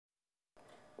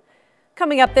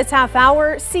Coming up this half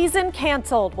hour, season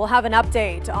canceled. We'll have an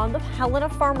update on the Helena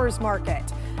Farmers Market.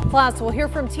 Plus, we'll hear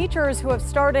from teachers who have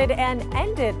started and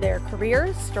ended their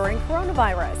careers during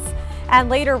coronavirus. And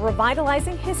later,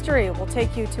 Revitalizing History will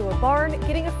take you to a barn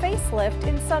getting a facelift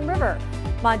in Sun River.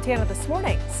 Montana This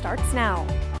Morning starts now.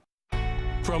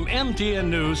 From MTN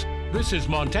News, this is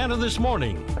Montana This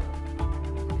Morning.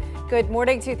 Good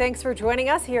morning to you. Thanks for joining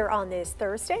us here on this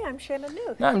Thursday. I'm Shannon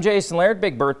New. I'm Jason Laird,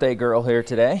 big birthday girl here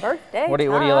today. Birthday What are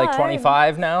you like,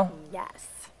 25 now? Yes.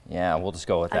 Yeah, we'll just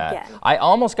go with that. Again. I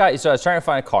almost got, so I was trying to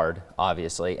find a card,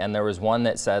 obviously, and there was one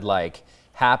that said like,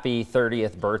 happy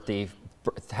 30th birthday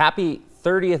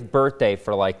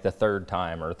for like the third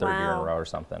time or third year in a row or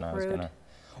something. I was Rude. gonna,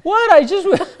 what? I just,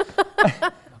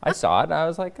 I saw it and I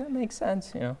was like, that makes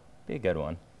sense, you know, be a good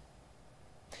one.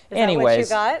 Is Anyways,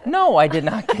 that what you got? No, I did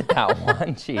not get that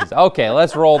one. Jeez. Okay,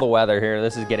 let's roll the weather here.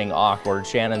 This is getting awkward.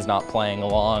 Shannon's not playing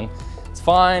along. It's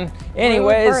fine.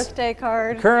 Anyways, birthday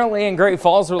card. Currently in Great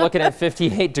Falls, we're looking at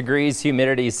 58 degrees.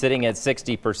 Humidity sitting at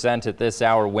 60% at this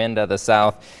hour. Wind out of the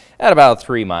south at about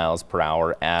 3 miles per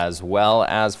hour as well.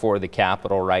 As for the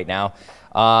capital right now,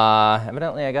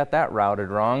 evidently I got that routed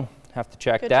wrong. Have to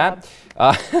check Good that.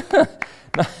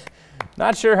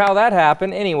 Not sure how that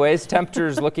happened. Anyways,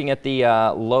 temperatures looking at the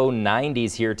low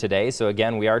 90s here today. So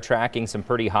again, we are tracking some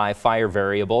pretty high fire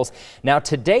variables. Now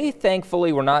today,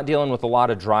 thankfully, we're not dealing with a lot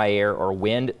of dry air or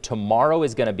wind. Tomorrow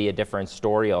is going to be a different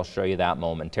story. I'll show you that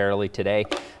momentarily. Today,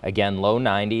 again, low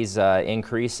 90s,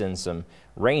 increase in some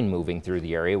rain moving through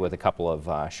the area with a couple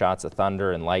of shots of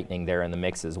thunder and lightning there in the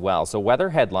mix as well. So weather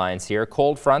headlines here.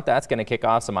 Cold front, that's going to kick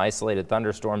off some isolated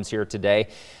thunderstorms here today.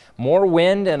 More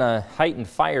wind and a heightened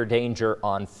fire danger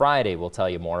on Friday. We'll tell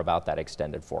you more about that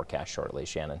extended forecast shortly.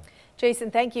 Shannon. Jason,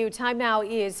 thank you. Time now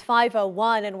is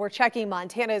 5:01 and we're checking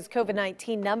Montana's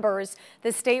COVID-19 numbers.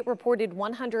 The state reported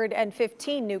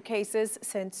 115 new cases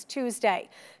since Tuesday.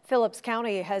 Phillips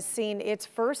County has seen its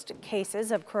first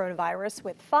cases of coronavirus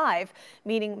with 5,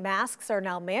 meaning masks are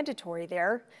now mandatory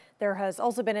there. There has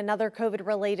also been another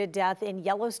COVID-related death in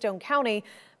Yellowstone County,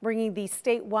 bringing the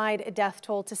statewide death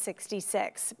toll to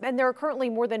 66. And there are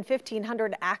currently more than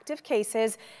 1,500 active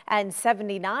cases and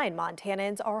 79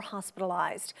 Montanans are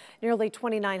hospitalized. Nearly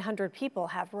 2,900 people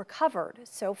have recovered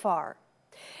so far.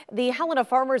 The Helena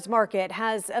Farmers Market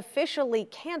has officially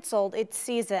canceled its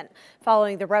season.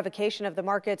 Following the revocation of the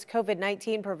market's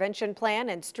COVID-19 prevention plan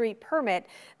and street permit,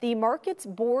 the market's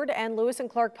board and Lewis and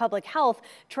Clark Public Health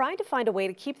tried to find a way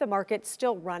to keep the market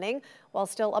still running while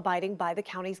still abiding by the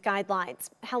county's guidelines.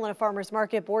 Helena Farmers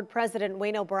Market Board President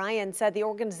Wayne O'Brien said the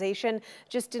organization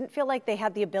just didn't feel like they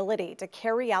had the ability to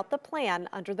carry out the plan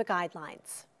under the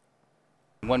guidelines.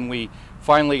 When we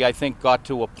finally, I think, got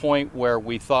to a point where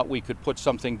we thought we could put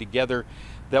something together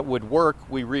that would work,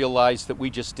 we realized that we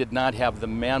just did not have the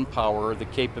manpower, the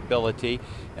capability,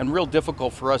 and real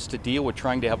difficult for us to deal with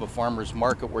trying to have a farmer's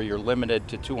market where you're limited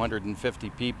to 250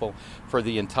 people for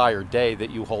the entire day that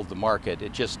you hold the market.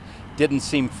 It just didn't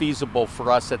seem feasible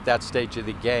for us at that stage of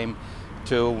the game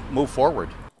to move forward.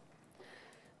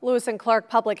 Lewis and Clark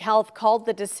Public Health called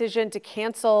the decision to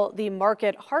cancel the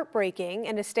market heartbreaking.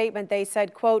 In a statement, they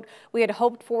said, quote, "We had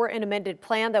hoped for an amended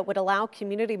plan that would allow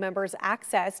community members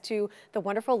access to the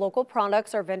wonderful local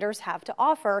products our vendors have to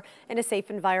offer in a safe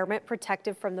environment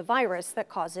protective from the virus that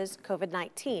causes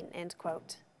COVID-19, end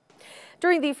quote.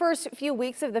 During the first few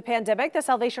weeks of the pandemic, the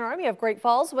Salvation Army of Great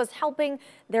Falls was helping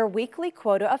their weekly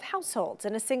quota of households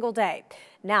in a single day.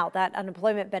 Now that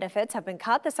unemployment benefits have been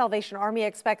cut, the Salvation Army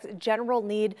expects general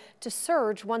need to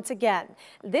surge once again.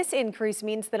 This increase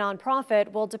means the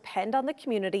nonprofit will depend on the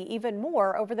community even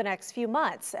more over the next few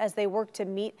months as they work to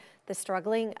meet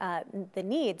the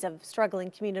needs of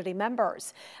struggling community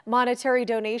members. Monetary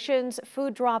donations,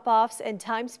 food drop-offs, and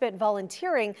time spent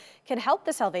volunteering can help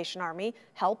the Salvation Army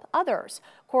help others.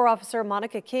 Corps Officer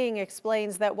Monica King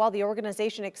explains that while the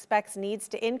organization expects needs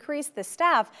to increase, the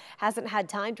staff hasn't had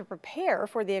time to prepare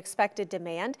for the expected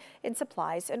demand in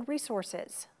supplies and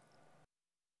resources.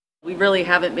 We really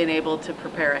haven't been able to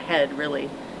prepare ahead, really.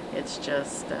 It's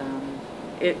just,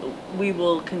 we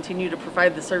will continue to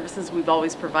provide the services we've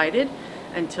always provided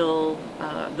until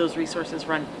those resources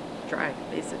run dry,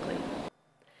 basically.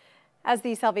 As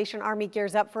the Salvation Army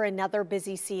gears up for another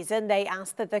busy season, they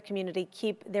ask that the community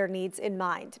keep their needs in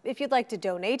mind. If you'd like to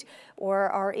donate or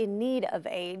are in need of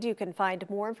aid, you can find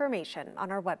more information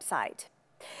on our website.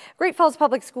 Great Falls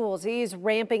Public Schools is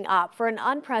ramping up for an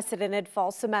unprecedented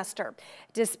fall semester.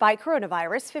 Despite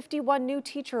coronavirus, 51 new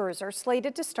teachers are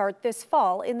slated to start this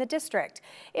fall in the district.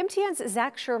 MTN's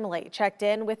Zach Shermley checked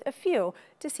in with a few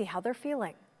to see how they're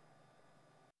feeling.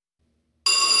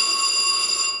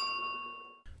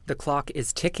 The clock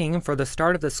is ticking for the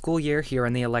start of the school year here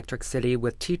in the Electric City,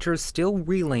 with teachers still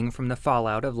reeling from the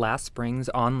fallout of last spring's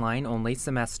online-only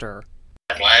semester.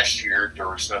 Last year, there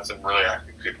was nothing really I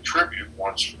could contribute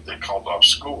once they called off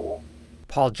school.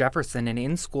 Paul Jefferson, an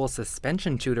in-school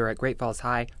suspension tutor at Great Falls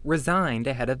High, resigned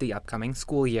ahead of the upcoming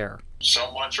school year.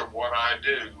 So much of what I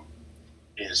do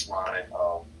is my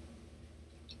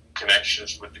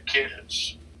connections with the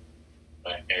kids,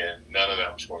 and none of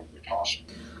that was going to be possible.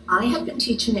 I have been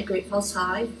teaching at Great Falls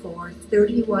High for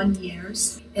 31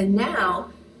 years, and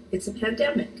now it's a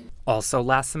pandemic. Also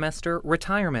last semester,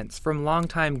 retirements from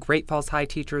longtime Great Falls High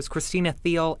teachers Christina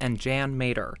Thiel and Jan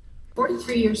Mader.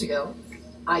 43 years ago,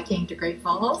 I came to Great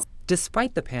Falls.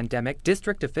 Despite the pandemic,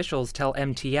 district officials tell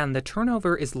MTN the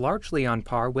turnover is largely on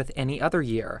par with any other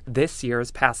year. This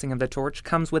year's passing of the torch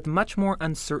comes with much more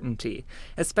uncertainty,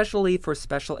 especially for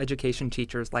special education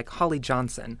teachers like Holly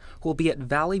Johnson, who will be at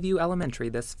Valley View Elementary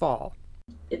this fall.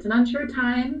 It's an unsure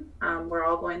time. We're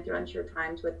all going through unsure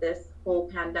times with this whole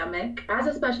pandemic. As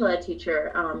a special ed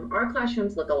teacher, our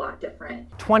classrooms look a lot different.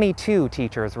 22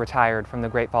 teachers retired from the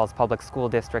Great Falls Public School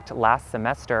District last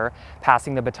semester,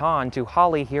 passing the baton to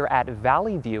Holly here at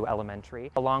Valley View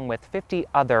Elementary, along with 50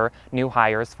 other new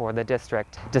hires for the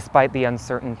district. Despite the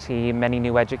uncertainty, many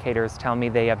new educators tell me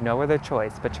they have no other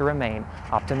choice but to remain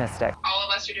optimistic. All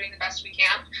of us are doing the best we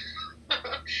can.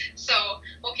 So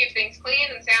we'll keep things clean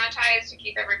and sanitized to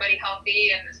keep everybody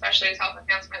healthy, and especially as health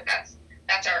enhancement,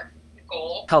 that's our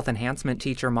goal. Health enhancement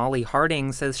teacher Molly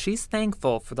Harding says she's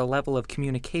thankful for the level of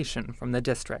communication from the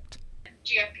district.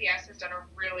 GFPS has done a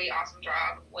really awesome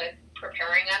job with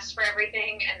preparing us for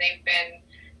everything, and they've been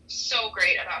so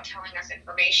great about telling us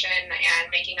information and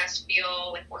making us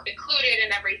feel like we're included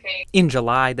in everything. In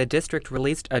July, the district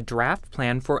released a draft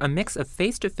plan for a mix of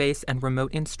face-to-face and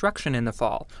remote instruction in the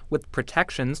fall, with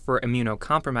protections for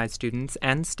immunocompromised students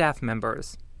and staff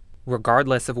members.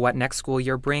 Regardless of what next school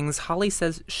year brings, Holly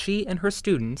says she and her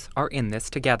students are in this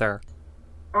together.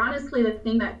 Honestly, the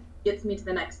thing that gets me to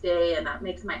the next day and that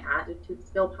makes my attitude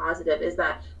still positive is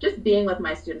that just being with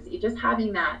my students, just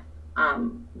having that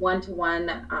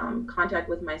one-to-one contact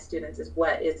with my students is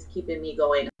what is keeping me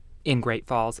going. In Great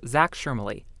Falls, Zach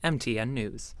Shermley, MTN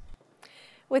News.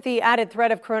 With the added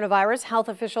threat of coronavirus, health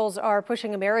officials are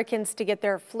pushing Americans to get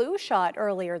their flu shot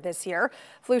earlier this year.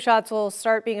 Flu shots will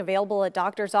start being available at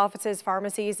doctors' offices,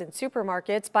 pharmacies, and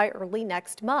supermarkets by early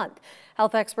next month.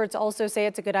 Health experts also say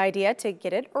it's a good idea to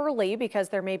get it early because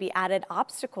there may be added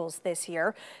obstacles this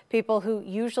year. People who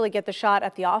usually get the shot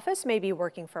at the office may be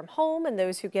working from home, and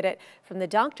those who get it from the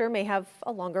doctor may have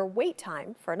a longer wait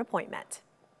time for an appointment.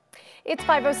 It's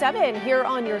 5:07 here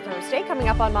on your Thursday. Coming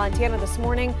up on Montana This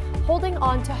Morning, holding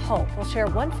on to hope. We'll share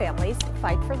one family's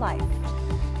fight for life.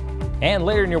 And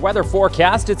later in your weather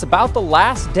forecast, it's about the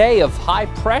last day of high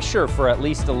pressure for at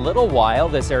least a little while.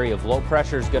 This area of low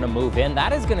pressure is going to move in.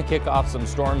 That is going to kick off some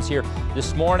storms here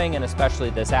this morning and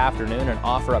especially this afternoon, and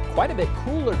offer up quite a bit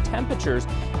cooler temperatures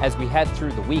as we head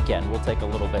through the weekend. We'll take a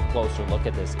little bit closer look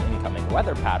at this incoming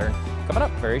weather pattern coming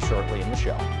up very shortly in the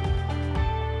show.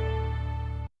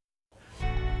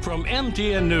 From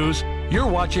MTN News, you're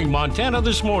watching Montana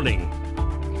This Morning.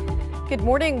 Good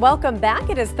morning. Welcome back.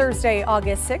 It is Thursday,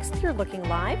 August 6th. You're looking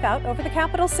live out over the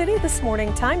capital city this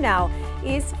morning. Time now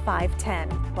is 5:10.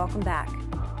 Welcome back.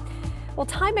 Well,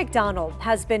 Ty McDonald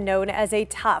has been known as a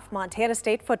tough Montana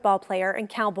State football player and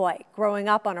cowboy, growing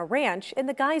up on a ranch in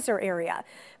the Geyser area.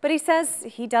 But he says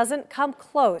he doesn't come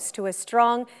close to as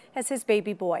strong as his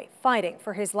baby boy, fighting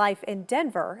for his life in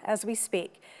Denver as we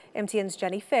speak. MTN's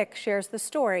Jenny Fick shares the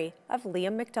story of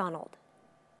Liam McDonald.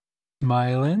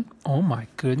 Smiling. Oh my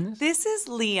goodness. This is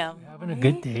Liam. You having a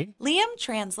good day? Liam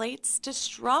translates to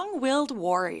strong-willed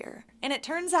warrior. And it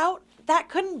turns out that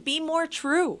couldn't be more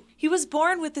true. He was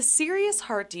born with a serious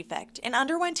heart defect and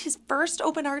underwent his first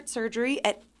open heart surgery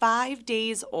at 5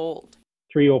 days old.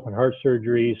 3 open heart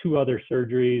surgeries, 2 other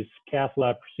surgeries, cath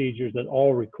lab procedures that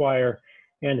all require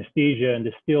anesthesia, and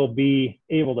to still be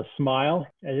able to smile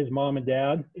at his mom and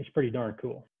dad is pretty darn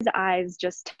cool. His eyes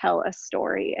just tell a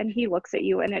story, and he looks at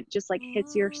you and it just like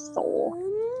hits your soul.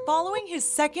 Following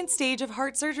his second stage of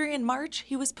heart surgery in March,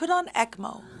 he was put on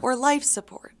ECMO, or life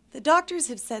support. The doctors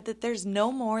have said that there's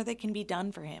no more that can be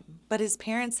done for him, but his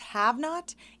parents have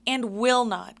not and will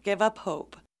not give up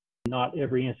hope. Not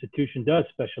every institution does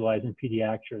specialize in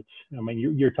pediatrics. I mean,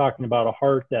 you're talking about a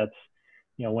heart that's,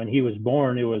 when he was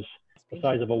born, it was the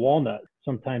size of a walnut.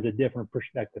 Sometimes a different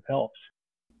perspective helps.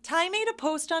 Ty made a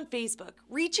post on Facebook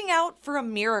reaching out for a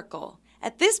miracle.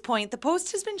 At this point, the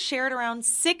post has been shared around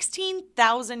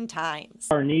 16,000 times.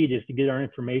 Our need is to get our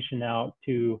information out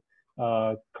to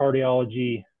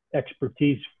cardiology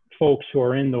expertise folks who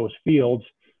are in those fields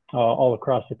all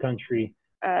across the country.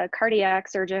 A cardiac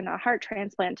surgeon, a heart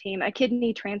transplant team, a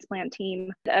kidney transplant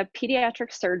team, a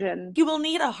pediatric surgeon. You will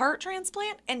need a heart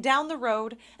transplant and down the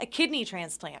road, a kidney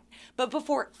transplant. But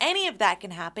before any of that can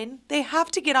happen, they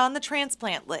have to get on the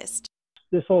transplant list.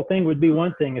 This whole thing would be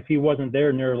one thing if he wasn't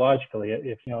there neurologically,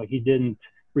 if he didn't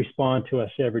respond to us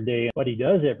every day, but he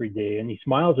does every day, and he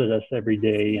smiles at us every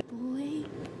day.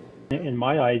 In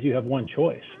my eyes, you have one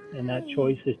choice, and that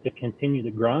choice is to continue to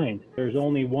grind. There's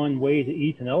only one way to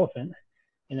eat an elephant,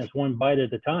 and it's one bite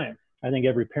at a time. I think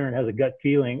every parent has a gut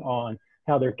feeling on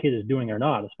how their kid is doing or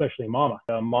not, especially mama.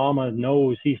 Mama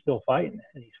knows he's still fighting,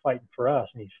 and he's fighting for us,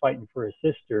 and he's fighting for his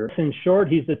sister. In short,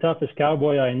 he's the toughest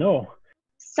cowboy I know.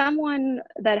 Someone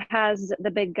that has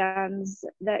the big guns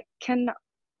that can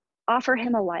offer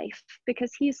him a life,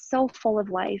 because he's so full of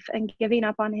life, and giving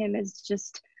up on him is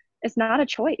just, it's not a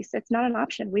choice. It's not an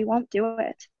option. We won't do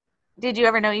it. Did you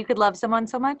ever know you could love someone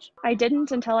so much? I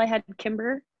didn't until I had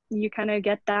Kimber. You kind of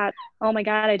get that, oh my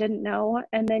God, I didn't know.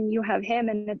 And then you have him,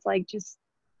 and it's like, just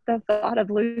the thought of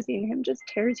losing him just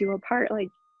tears you apart. Like,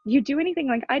 you do anything,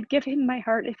 like, I'd give him my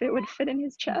heart if it would fit in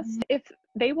his chest. Mm-hmm. If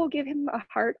they will give him a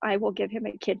heart, I will give him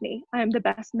a kidney. I'm the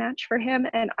best match for him,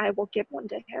 and I will give one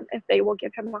to him if they will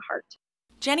give him a heart.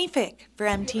 Jenny Fick for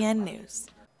MTN News.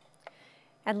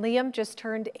 And Liam just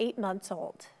turned 8 months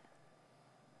old.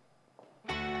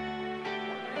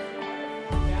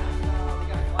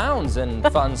 Clowns and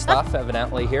fun stuff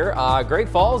evidently here. Great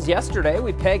Falls yesterday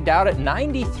we pegged out at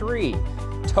 93.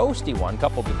 Toasty one,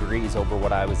 couple degrees over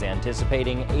what I was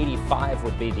anticipating. 85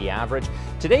 would be the average.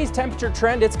 Today's temperature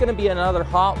trend, it's going to be another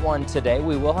hot one today.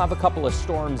 We will have a couple of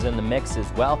storms in the mix as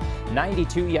well.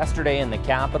 92 yesterday in the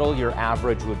capital. Your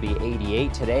average would be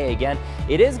 88 today. Again,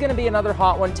 it is going to be another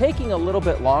hot one, taking a little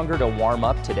bit longer to warm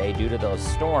up today due to those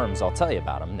storms. I'll tell you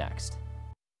about them next.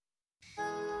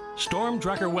 Storm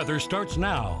Tracker weather starts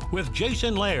now with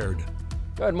Jason Laird.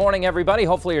 Good morning, everybody.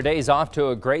 Hopefully your day's off to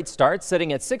a great start.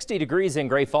 Sitting at 60 degrees in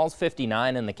Great Falls,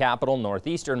 59 in the capital,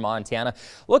 northeastern Montana.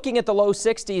 Looking at the low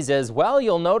 60s as well,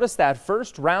 you'll notice that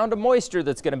first round of moisture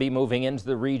that's going to be moving into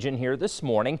the region here this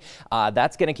morning.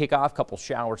 That's going to kick off a couple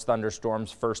showers,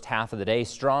 thunderstorms first half of the day,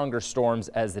 stronger storms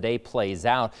as the day plays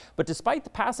out. But despite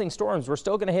the passing storms, we're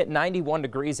still going to hit 91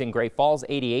 degrees in Great Falls,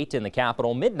 88 in the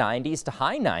capital, mid-90s to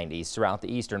high 90s throughout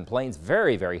the eastern plains.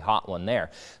 Very, very hot one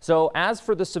there. So as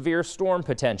for the severe storm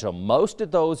potential, most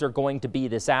of those are going to be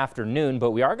this afternoon,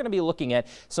 but we are going to be looking at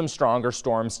some stronger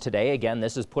storms today. Again,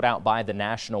 this is put out by the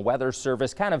National Weather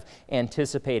Service, kind of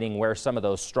anticipating where some of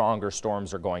those stronger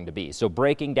storms are going to be. So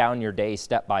breaking down your day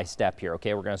step by step here.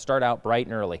 Okay, we're going to start out bright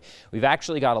and early. We've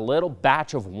actually got a little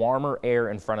batch of warmer air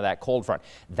in front of that cold front.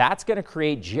 That's going to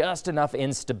create just enough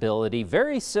instability,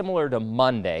 very similar to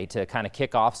Monday, to kind of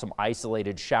kick off some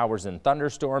isolated showers and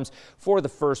thunderstorms for the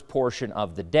first portion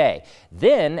of the day.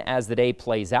 Then, as the day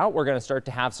plays out, we're going to start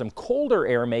to have some colder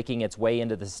air making its way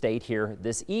into the state here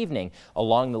this evening.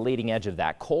 Along the leading edge of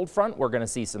that cold front, we're going to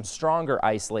see some stronger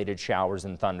isolated showers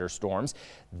and thunderstorms.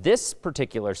 This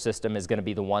particular system is going to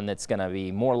be the one that's going to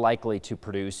be more likely to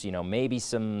produce, maybe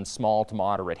some small to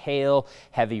moderate hail,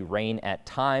 heavy rain at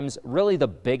times. Really, the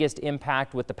biggest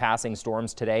impact with the passing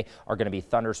storms today are going to be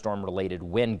thunderstorm-related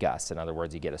wind gusts. In other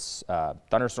words, you get a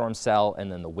thunderstorm cell, and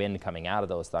then the wind coming out of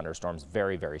those thunderstorms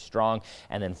very, very strong.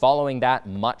 And then following that,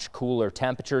 much cooler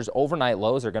temperatures. Overnight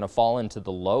lows are going to fall into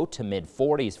the low to mid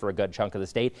 40s for a good chunk of the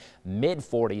state. Mid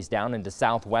 40s down into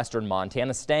southwestern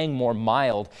Montana, staying more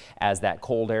mild as that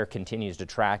cold air continues to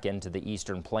track into the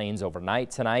eastern plains overnight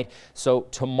tonight. So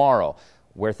tomorrow,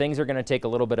 where things are going to take a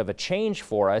little bit of a change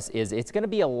for us is it's going to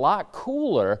be a lot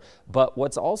cooler, but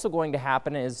what's also going to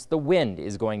happen is the wind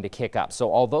is going to kick up.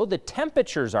 So although the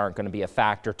temperatures aren't going to be a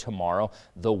factor tomorrow,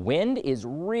 the wind is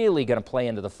really going to play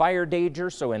into the fire danger.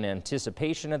 So in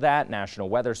anticipation of that, National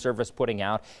Weather Service putting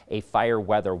out a fire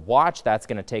weather watch. That's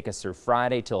going to take us through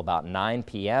Friday till about 9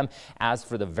 p.m. As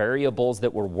for the variables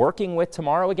that we're working with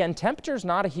tomorrow, again, temperature's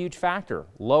not a huge factor.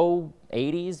 Low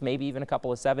 80s, maybe even a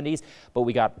couple of 70s, but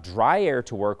we got dry air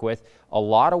to work with, a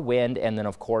lot of wind, and then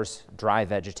of course dry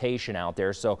vegetation out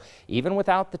there. So even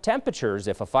without the temperatures,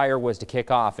 if a fire was to kick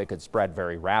off, it could spread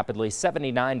very rapidly.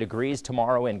 79 degrees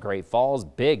tomorrow in Great Falls,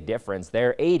 big difference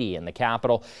there. 80 in the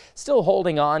capital, still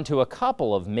holding on to a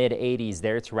couple of mid 80s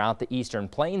there throughout the eastern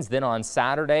plains. Then on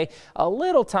Saturday, a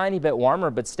little tiny bit warmer,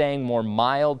 but staying more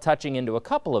mild, touching into a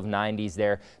couple of 90s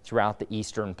there throughout the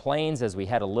eastern plains as we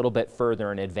head a little bit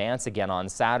further in advance. Again, again on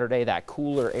Saturday. That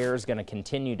cooler air is going to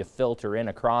continue to filter in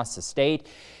across the state.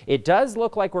 It does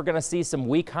look like we're going to see some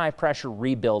weak high pressure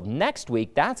rebuild next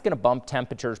week. That's going to bump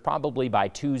temperatures probably by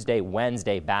Tuesday,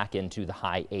 Wednesday back into the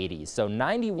high 80s. So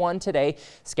 91 today,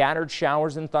 scattered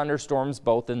showers and thunderstorms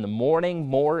both in the morning,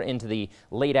 more into the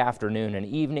late afternoon and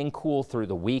evening, cool through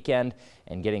the weekend,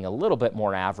 and getting a little bit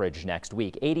more average next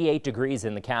week. 88 degrees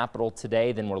in the capital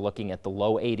today, then we're looking at the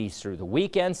low 80s through the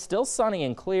weekend. Still sunny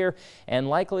and clear, and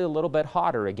likely a little bit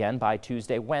hotter again by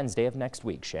Tuesday, Wednesday of next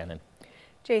week. Shannon.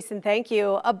 Jason, thank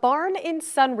you. A barn in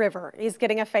Sunriver is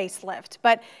getting a facelift,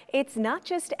 but it's not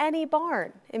just any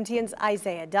barn. MTN's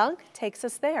Isaiah Dunk takes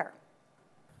us there.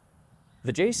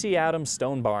 The J.C. Adams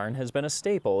Stone Barn has been a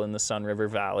staple in the Sunriver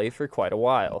Valley for quite a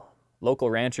while.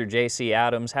 Local rancher J.C.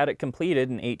 Adams had it completed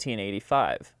in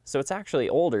 1885, so it's actually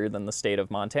older than the state of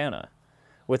Montana.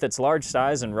 With its large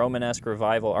size and Romanesque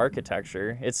revival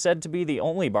architecture, it's said to be the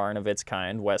only barn of its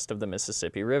kind west of the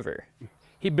Mississippi River.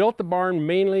 He built the barn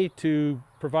mainly to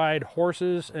provide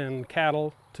horses and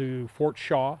cattle to Fort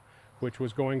Shaw, which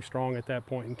was going strong at that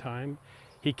point in time.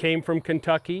 He came from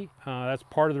Kentucky. That's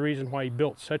part of the reason why he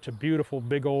built such a beautiful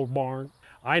big old barn.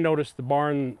 I noticed the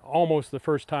barn almost the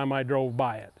first time I drove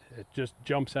by it. It just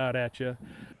jumps out at you.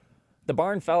 The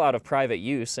barn fell out of private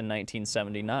use in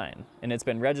 1979, and it's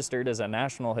been registered as a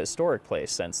National Historic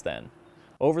Place since then.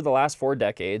 Over the last 4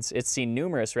 decades, it's seen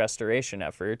numerous restoration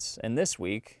efforts, and this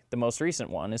week, the most recent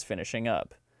one is finishing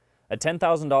up. A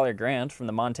 $10,000 grant from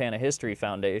the Montana History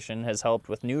Foundation has helped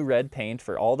with new red paint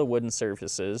for all the wooden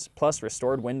surfaces, plus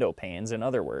restored window panes and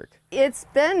other work. It's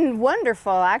been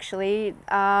wonderful, actually.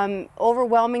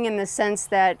 Overwhelming in the sense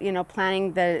that, you know,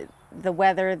 planning the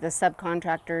weather, the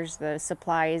subcontractors, the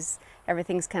supplies,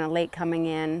 everything's kind of late coming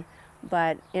in,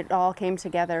 but it all came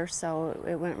together, so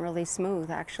it went really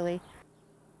smooth, actually.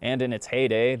 And in its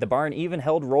heyday, the barn even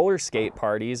held roller skate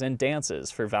parties and dances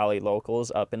for Valley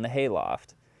locals up in the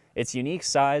hayloft. Its unique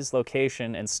size,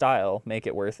 location, and style make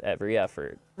it worth every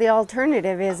effort. The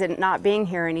alternative is it not being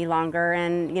here any longer,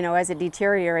 and you know, as it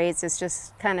deteriorates, it's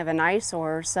just kind of an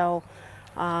eyesore. So,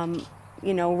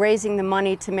 you know, raising the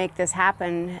money to make this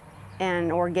happen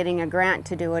or getting a grant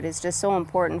to do it is just so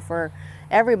important for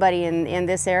everybody in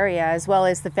this area, as well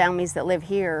as the families that live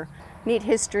here. Neat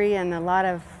history and a lot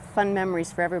of fun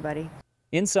memories for everybody.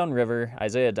 In Sunriver,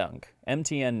 Isaiah Dunk,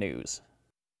 MTN News.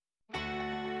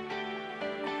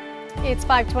 It's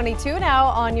 5:22 now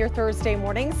on your Thursday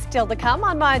morning. Still to come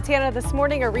on Montana This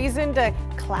Morning, a reason to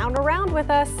clown around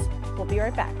with us. We'll be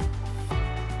right back.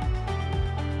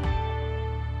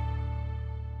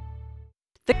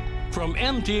 From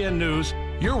MTN News,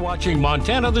 you're watching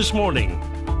Montana This Morning.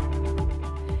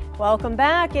 Welcome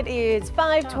back. It is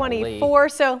 5:24,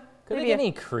 so could it get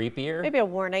any creepier? Maybe a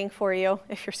warning for you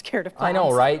if you're scared of clowns. I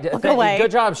know, right? Look away.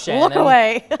 Good job, Shannon. Look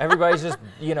away. Everybody's just,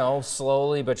 you know,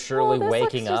 slowly but surely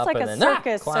waking up, like and a then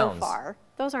circus clowns. So far.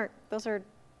 Those are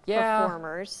yeah,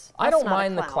 performers. I That's don't not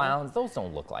mind a the clowns. Those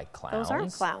don't look like clowns. Those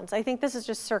aren't clowns. I think this is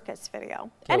just circus video.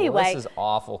 Okay, anyway, well, this is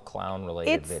awful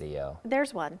clown-related video.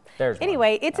 There's one. There's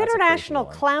anyway, one. It's International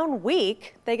Clown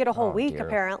Week. They get a whole week dear.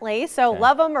 apparently. So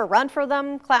love them or run for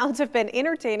them. Clowns have been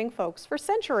entertaining folks for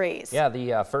centuries. Yeah,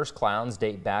 the first clowns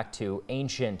date back to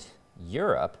ancient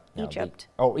Europe. Egypt.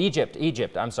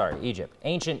 Egypt. I'm sorry, Egypt.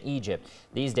 Ancient Egypt.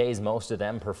 These days, most of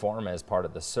them perform as part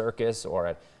of the circus or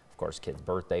at, of course, kids'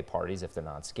 birthday parties if they're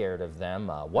not scared of them.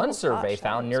 One survey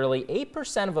found nearly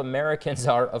 8% of Americans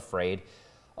are afraid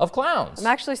of clowns. I'm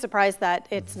actually surprised that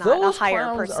it's not Those a higher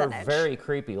clowns percentage. are very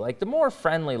creepy. Like the more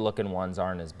friendly-looking ones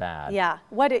aren't as bad. Yeah.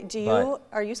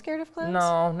 Are you scared of clowns?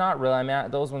 No, not really. I mean,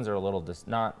 those ones are a little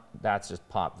that's just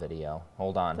pop video.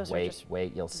 Hold on,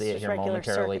 wait, you'll see it here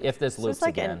momentarily. If this loops it's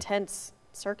like again. Intense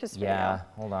circus video. Yeah,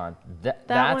 hold on.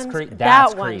 That's creepy.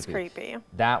 That one's creepy.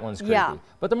 That one's creepy. Yeah.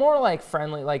 But the more like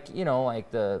friendly, like, you know, like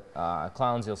the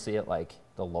clowns you'll see at like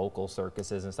the local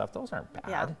circuses and stuff, those aren't bad.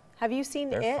 Yeah. Have you seen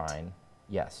They're It? fine.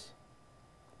 Yes.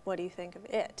 What do you think of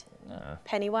It?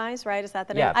 Pennywise, right? Is that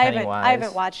the name? Yeah, Pennywise. I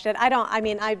haven't watched it. I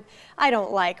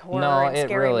don't like horror and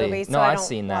scary movies, so I don't I've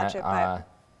seen that.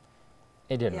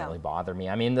 It didn't really bother me.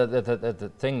 I mean,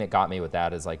 the thing that got me with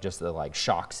that is like just the like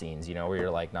shock scenes, you know, where you're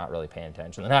like not really paying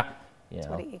attention. You know.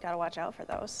 You gotta watch out for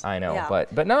those. I know, yeah.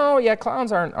 but no, yeah,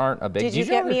 clowns aren't a big. Did you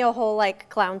get me a whole like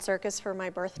clown circus for my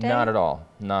birthday? Not at all.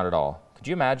 Not at all. Could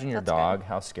you imagine your dog,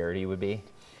 how scared he would be?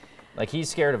 Like, he's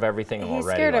scared of everything already. He's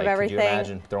scared of everything. Could you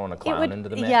imagine throwing a clown into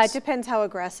the mix? Yeah, it depends how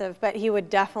aggressive, but he would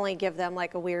definitely give them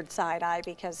like a weird side eye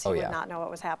because he would not know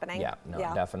what was happening. Yeah, no,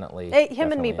 definitely.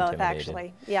 Him and me both,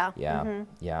 actually. Yeah. Yeah,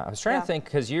 yeah. I was trying to think,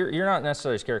 because you're not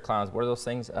necessarily scared of clowns. What are those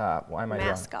things? Why am I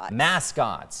Mascots.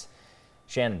 Mascots.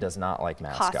 Shannon does not like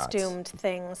mascots. Costumed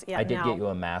things. Yeah, I did get you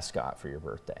a mascot for your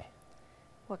birthday.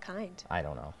 What kind? I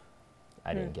don't know.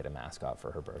 I didn't get a mascot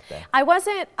for her birthday. I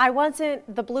wasn't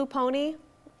the blue pony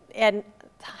in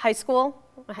high school,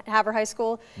 Havre High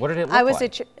School. What did it look like?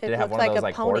 Did it have looked one like of those a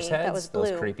like pony horse heads? that was blue.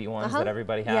 Those creepy ones that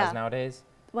everybody has nowadays?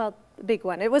 Well, the big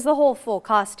one. It was the whole full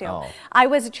costume. Oh. I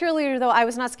was a cheerleader, though. I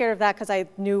was not scared of that because I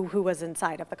knew who was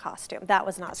inside of the costume. That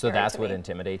was not scary. So that's to what me.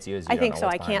 intimidates you? Is you I don't think know so.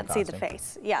 what's I behind can't see the costume?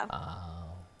 face. Yeah.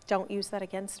 Don't use that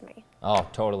against me. Oh,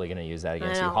 totally going to use that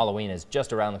against you. know. Halloween is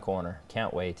just around the corner.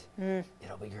 Can't wait. Mm.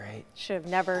 It'll be great. Should have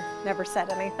never said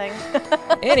anything.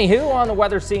 Anywho, on the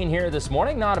weather scene here this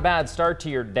morning, not a bad start to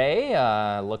your day.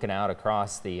 Looking out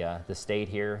across the state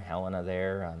here, Helena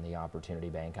there on the Opportunity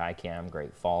Bank ICAM,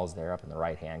 Great Falls there up in the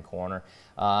right-hand corner.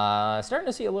 Starting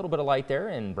to see a little bit of light there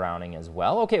in Browning as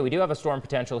well. Okay, we do have a storm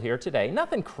potential here today.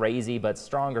 Nothing crazy, but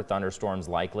stronger thunderstorms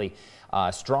likely.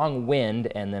 Strong wind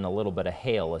and then a little bit of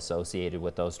hail associated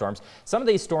with those storms. Some of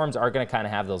these storms are going to kind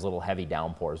of have those little heavy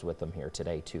downpours with them here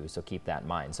today too, so keep that in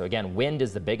mind. So again, wind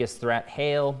is the biggest threat,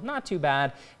 hail not too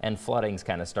bad, and flooding's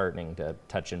kind of starting to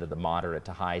touch into the moderate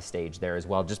to high stage there as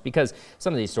well, just because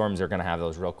some of these storms are going to have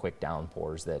those real quick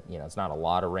downpours that, you know, it's not a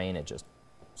lot of rain, it just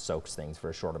soaks things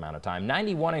for a short amount of time.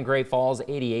 91 in Great Falls,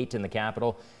 88 in the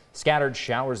capital. Scattered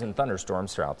showers and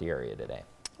thunderstorms throughout the area today.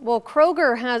 Well,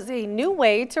 Kroger has a new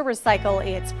way to recycle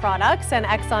its products, and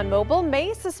ExxonMobil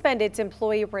may suspend its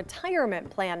employee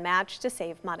retirement plan match to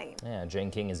save money. Yeah,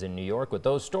 Jane King is in New York with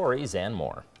those stories and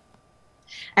more.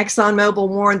 ExxonMobil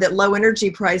warned that low energy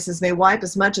prices may wipe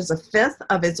as much as a fifth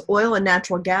of its oil and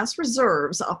natural gas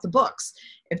reserves off the books.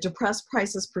 If depressed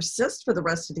prices persist for the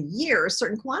rest of the year,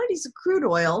 certain quantities of crude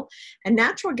oil and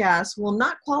natural gas will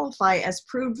not qualify as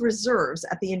proved reserves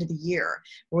at the end of the year.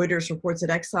 Reuters reports that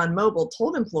ExxonMobil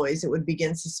told employees it would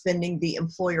begin suspending the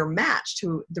employer match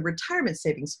to the retirement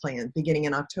savings plan beginning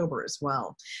in October as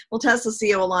well. Well, Tesla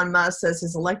CEO Elon Musk says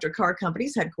his electric car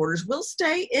company's headquarters will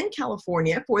stay in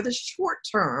California for the short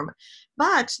term,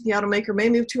 but the automaker may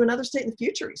move to another state in the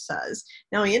future, he says.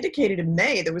 Now, he indicated in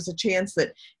May there was a chance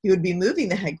that he would be moving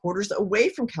the headquarters away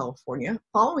from California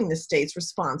following the state's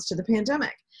response to the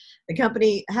pandemic. The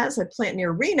company has a plant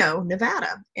near Reno,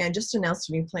 Nevada, and just announced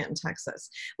a new plant in Texas.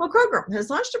 Well, Kroger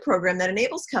has launched a program that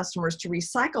enables customers to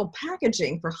recycle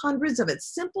packaging for hundreds of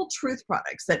its Simple Truth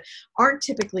products that aren't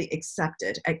typically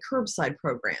accepted at curbside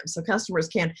programs. So customers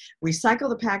can recycle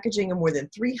the packaging of more than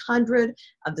 300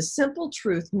 of the Simple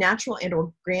Truth natural and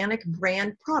organic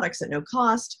brand products at no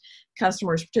cost.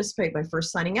 Customers participate by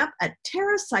first signing up at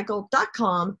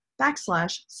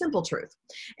TerraCycle.com/SimpleTruth.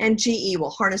 And GE will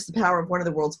harness the power of one of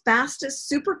the world's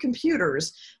fastest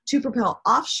supercomputers to propel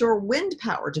offshore wind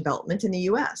power development in the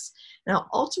U.S. Now,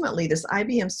 ultimately, this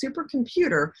IBM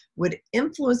supercomputer would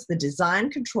influence the design,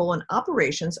 control, and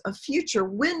operations of future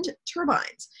wind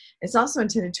turbines. It's also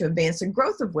intended to advance the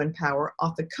growth of wind power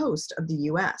off the coast of the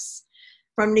U.S.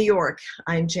 From New York,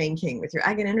 I'm Jane King with your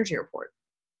Ag and Energy Report.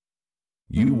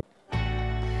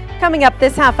 Coming up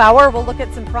this half hour, we'll look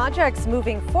at some projects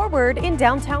moving forward in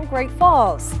downtown Great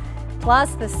Falls.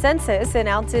 Plus, the census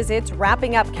announces it's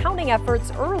wrapping up counting efforts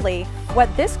early,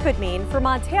 what this could mean for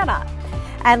Montana.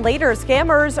 And later,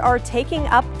 scammers are taking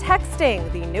up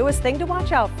texting, the newest thing to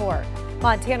watch out for.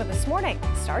 Montana This Morning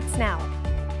starts now.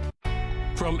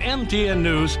 From MTN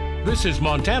News, this is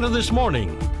Montana This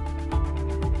Morning.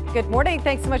 Good morning.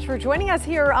 Thanks so much for joining us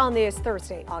here on this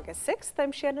Thursday, August 6th.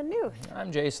 I'm Shannon Newth. I'm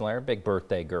Jason Lair, big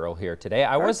birthday girl here today.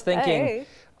 I was thinking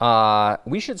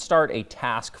we should start a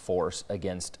task force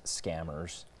against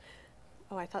scammers.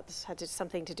 Oh, I thought this had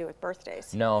something to do with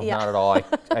birthdays. No, not at all.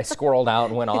 I squirreled out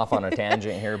and went off on a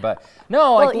tangent here, but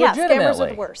no, like legitimately. Scammers are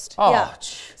the worst. Oh, yeah,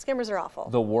 scammers are awful.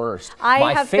 The worst.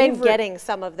 I have been getting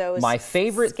some of those. My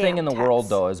favorite thing in the world,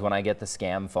 though, is when I get the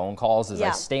scam phone calls, is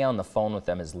I stay on the phone with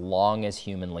them as long as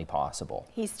humanly possible.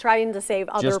 He's trying to save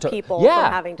other people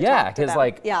from having to talk to them. Yeah, because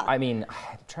like, I mean,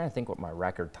 I'm trying to think what my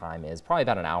record time is. Probably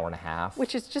about an hour and a half.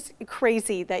 Which is just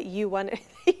crazy that you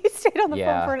stayed on the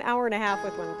phone for an hour and a half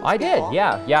with one of these I people. did,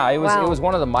 yeah. It was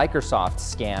one of the Microsoft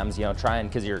scams, you know, trying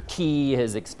because your key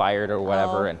has expired or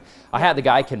whatever, and I had the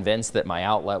guy convinced that my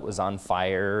outlet was on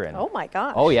fire. And oh my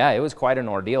gosh. Oh yeah, it was quite an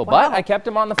ordeal. Wow. But I kept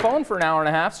him on the phone for an hour and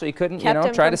a half so he couldn't, you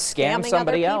know, try to scam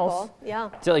somebody else.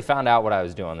 Yeah. Until he found out what I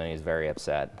was doing, then he was very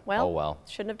upset. Well, oh well.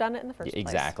 Shouldn't have done it in the first place.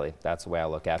 Exactly. That's the way I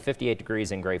look at it. 58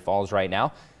 degrees in Great Falls right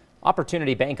now.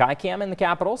 Opportunity Bank ICAM in the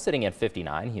capital sitting at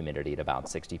 59, humidity at about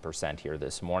 60% here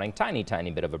this morning. Tiny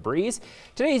bit of a breeze.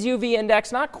 Today's UV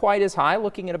index not quite as high,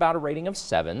 looking at about a rating of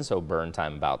 7, so burn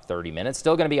time about 30 minutes.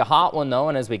 Still going to be a hot one though,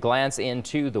 and as we glance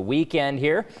into the weekend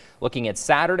here, looking at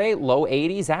Saturday, low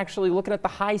 80s, actually looking at the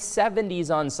high 70s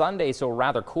on Sunday, so a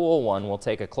rather cool one. We'll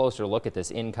take a closer look at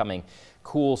this incoming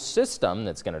cool system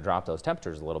that's going to drop those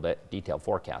temperatures a little bit. Detailed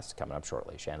forecast coming up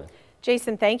shortly. Shannon.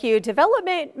 Jason, thank you.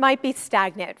 Development might be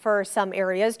stagnant for some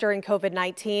areas during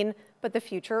COVID-19, but the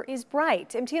future is bright.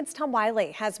 MTN's Tom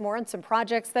Wiley has more on some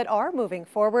projects that are moving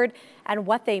forward and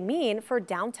what they mean for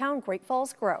downtown Great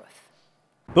Falls growth.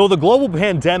 Though the global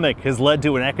pandemic has led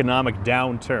to an economic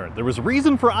downturn, there was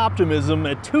reason for optimism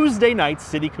at Tuesday night's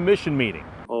City Commission meeting.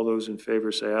 All those in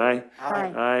favor say aye.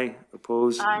 Aye. Aye.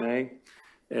 Opposed? Aye. Nay.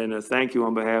 And thank you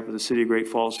on behalf of the City of Great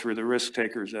Falls for the risk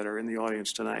takers that are in the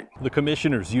audience tonight. The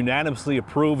commissioners unanimously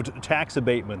approved tax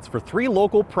abatements for 3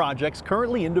 local projects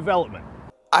currently in development.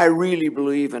 I really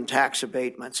believe in tax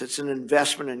abatements. It's an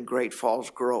investment in Great Falls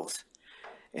growth.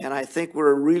 And I think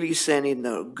we're really sending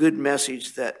a good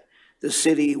message that the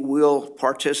city will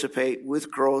participate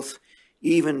with growth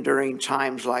even during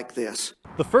times like this.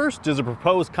 The first is a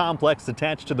proposed complex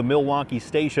attached to the Milwaukee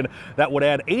station that would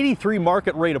add 83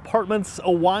 market rate apartments,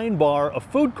 a wine bar, a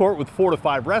food court with 4 to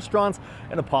 5 restaurants,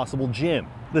 and a possible gym.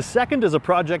 The second is a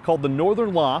project called the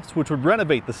Northern Lofts, which would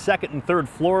renovate the 2nd and 3rd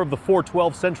floor of the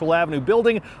 412 Central Avenue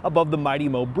building above the Mighty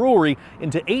Mo Brewery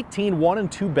into 18 1-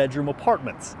 and 2-bedroom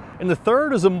apartments. And the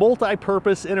third is a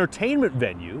multi-purpose entertainment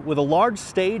venue with a large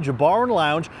stage, a bar and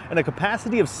lounge, and a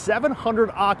capacity of 700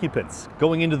 occupants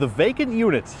going into the vacant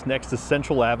units next to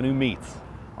Central Avenue Meats.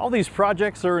 All these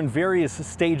projects are in various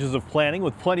stages of planning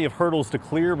with plenty of hurdles to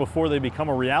clear before they become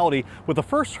a reality, but the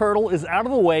first hurdle is out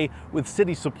of the way with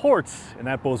city supports, and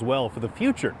that bodes well for the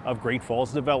future of Great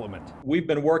Falls development. We've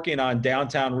been working on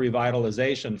downtown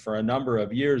revitalization for a number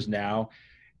of years now,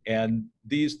 and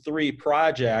these 3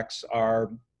 projects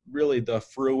are really the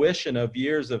fruition of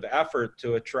years of effort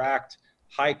to attract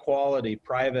high quality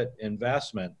private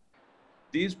investment.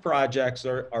 These projects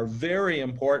are very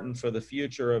important for the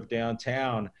future of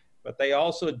downtown, but they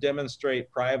also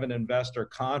demonstrate private investor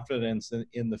confidence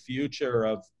in the future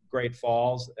of Great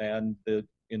Falls and the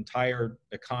entire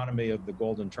economy of the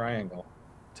Golden Triangle.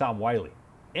 Tom Wiley,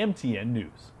 MTN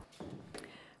News.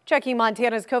 Checking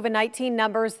Montana's COVID-19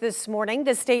 numbers this morning,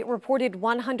 the state reported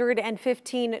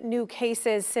 115 new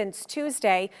cases since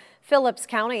Tuesday. Phillips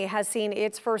County has seen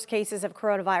its first cases of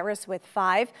coronavirus with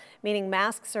 5, meaning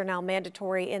masks are now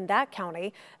mandatory in that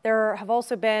county. There has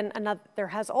also been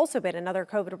another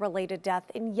COVID-related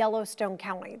death in Yellowstone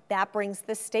County. That brings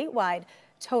the statewide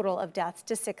total of deaths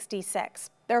to 66.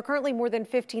 There are currently more than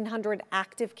 1,500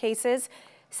 active cases.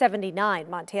 79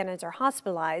 Montanans are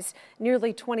hospitalized.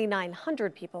 Nearly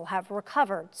 2,900 people have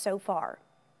recovered so far.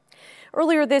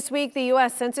 Earlier this week, the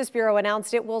U.S. Census Bureau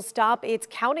announced it will stop its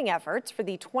counting efforts for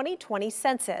the 2020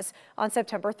 census on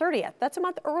September 30th. That's a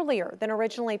month earlier than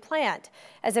originally planned.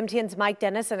 As MTN's Mike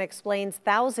Dennison explains,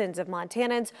 thousands of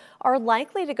Montanans are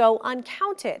likely to go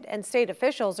uncounted, and state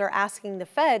officials are asking the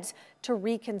feds to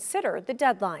reconsider the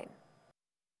deadline.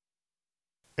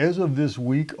 As of this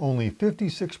week, only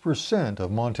 56%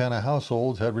 of Montana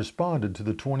households had responded to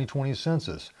the 2020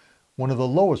 census, one of the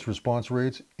lowest response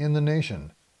rates in the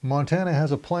nation. Montana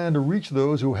has a plan to reach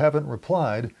those who haven't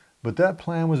replied, but that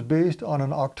plan was based on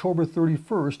an October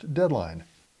 31st deadline.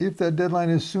 If that deadline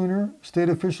is sooner, state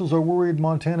officials are worried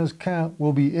Montana's count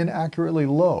will be inaccurately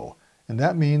low, and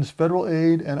that means federal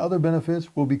aid and other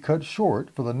benefits will be cut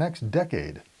short for the next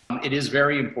decade. It is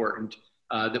very important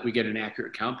that we get an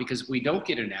accurate count, because if we don't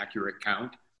get an accurate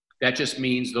count, that just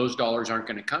means those dollars aren't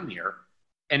going to come here,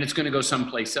 and it's going to go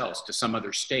someplace else, to some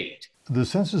other state. The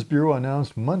Census Bureau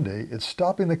announced Monday it's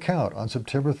stopping the count on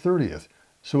September 30th,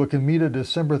 so it can meet a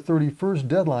December 31st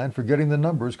deadline for getting the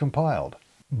numbers compiled.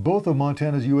 Both of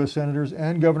Montana's U.S. Senators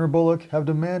and Governor Bullock have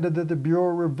demanded that the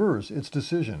Bureau reverse its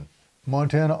decision.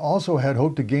 Montana also had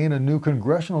hoped to gain a new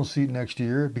congressional seat next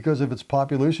year because of its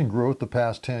population growth the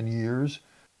past 10 years.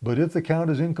 But if the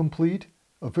count is incomplete,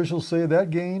 officials say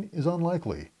that gain is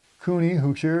unlikely. Cooney,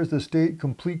 who chairs the State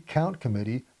Complete Count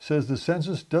Committee, says the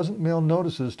census doesn't mail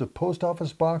notices to post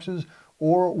office boxes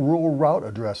or rural route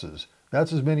addresses.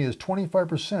 That's as many as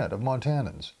 25% of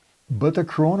Montanans. But the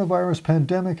coronavirus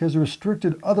pandemic has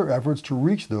restricted other efforts to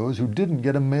reach those who didn't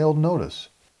get a mailed notice.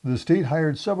 The state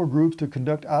hired several groups to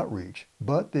conduct outreach,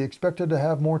 but they expected to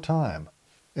have more time.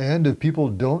 And if people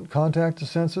don't contact the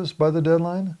census by the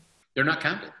deadline, They're not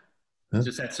counted. It's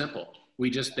just that simple.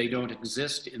 They don't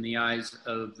exist in the eyes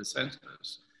of the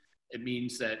census. It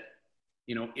means that,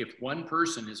 if one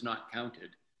person is not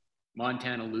counted,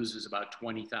 Montana loses about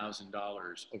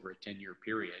 $20,000 over a 10-year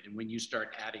period. And when you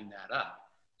start adding that up,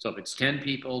 so if it's 10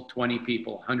 people, 20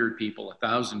 people, 100 people,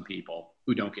 1,000 people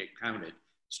who don't get counted, it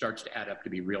starts to add up to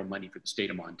be real money for the state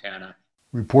of Montana.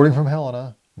 Reporting from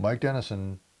Helena, Mike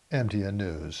Dennison, MTN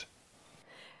News.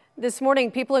 This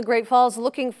morning, people in Great Falls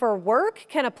looking for work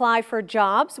can apply for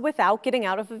jobs without getting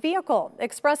out of a vehicle.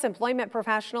 Express Employment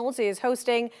Professionals is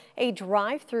hosting a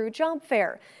drive-through job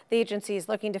fair. The agency is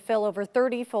looking to fill over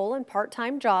 30 full and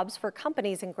part-time jobs for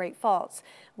companies in Great Falls.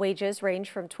 Wages range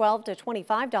from $12 to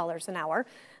 $25 an hour.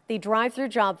 The drive-through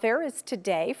job fair is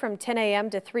today from 10 a.m.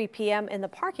 to 3 p.m. in the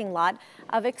parking lot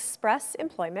of Express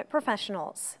Employment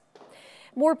Professionals.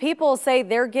 More people say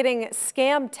they're getting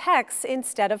scam texts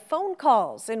instead of phone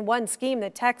calls. In one scheme, the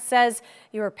text says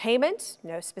your payment,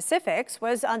 no specifics,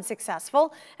 was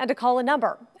unsuccessful and to call a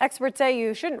number. Experts say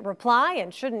you shouldn't reply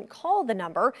and shouldn't call the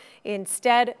number.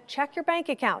 Instead, check your bank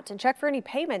account and check for any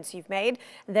payments you've made.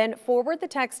 Then forward the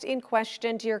text in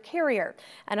question to your carrier.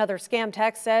 Another scam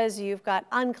text says you've got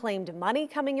unclaimed money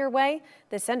coming your way.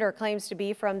 The sender claims to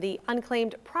be from the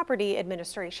Unclaimed Property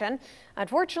Administration.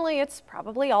 Unfortunately, it's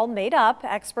probably all made up.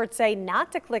 Experts say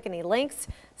not to click any links.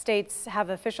 States have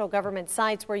official government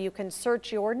sites where you can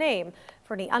search your name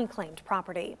for any unclaimed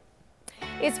property.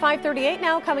 It's 5:38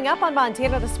 now. Coming up on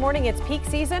Montana This Morning, it's peak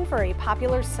season for a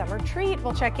popular summer treat.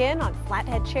 We'll check in on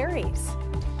flathead cherries.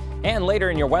 And later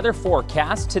in your weather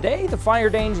forecast, today the fire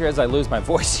danger, as I lose my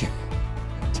voice here.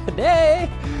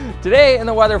 Today in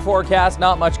the weather forecast,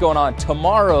 not much going on.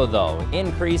 Tomorrow, though,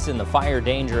 increase in the fire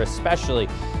danger, especially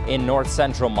in north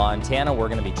central Montana. We're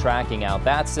going to be tracking out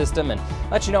that system and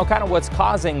let you know kind of what's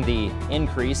causing the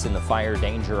increase in the fire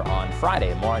danger on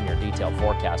Friday. More on your detailed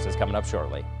forecast is coming up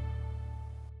shortly.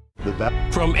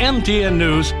 From MTN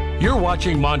News, you're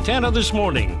watching Montana This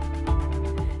Morning.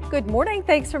 Good morning.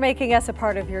 Thanks for making us a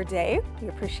part of your day. We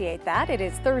appreciate that. It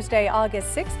is Thursday,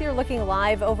 August 6th. You're looking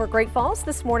live over Great Falls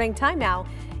this morning. Time now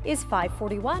is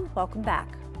 5:41. Welcome back.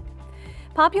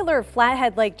 Popular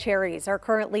Flathead Lake cherries are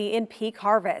currently in peak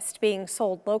harvest, being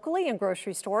sold locally in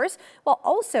grocery stores while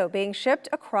also being shipped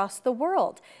across the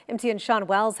world. MTN's Sean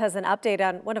Wells has an update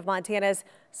on one of Montana's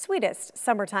sweetest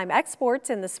summertime exports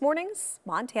in this morning's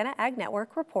Montana Ag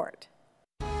Network report.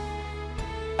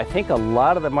 I think a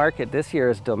lot of the market this year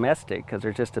is domestic because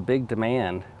there's just a big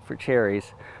demand for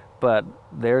cherries, but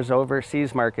there's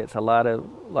overseas markets. A lot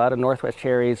of Northwest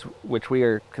cherries, which we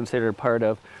are considered part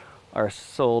of, are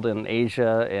sold in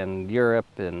Asia and Europe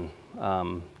and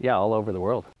all over the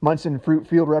world. Munson Fruit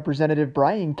Field Representative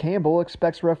Brian Campbell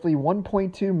expects roughly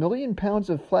 1.2 million pounds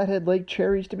of Flathead Lake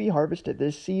cherries to be harvested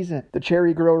this season. The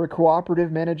Cherry Grower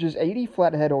Cooperative manages 80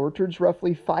 flathead orchards,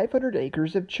 roughly 500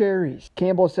 acres of cherries.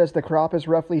 Campbell says the crop is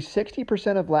roughly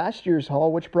 60% of last year's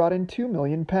haul, which brought in 2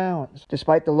 million pounds.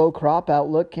 Despite the low crop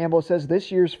outlook, Campbell says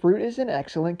this year's fruit is in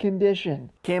excellent condition.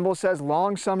 Campbell says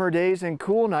long summer days and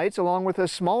cool nights, along with a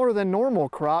smaller than normal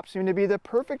crop, seem to be the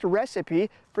perfect recipe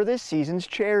for this season's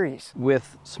cherries.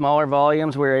 With smaller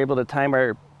volumes, we're able to time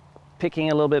our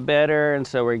picking a little bit better, and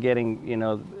so we're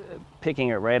getting, picking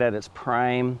it right at its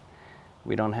prime.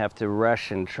 We don't have to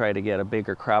rush and try to get a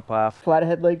bigger crop off.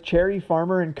 Flathead Lake cherry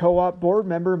farmer and co-op board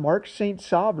member Mark St.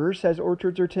 Sauber says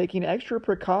orchards are taking extra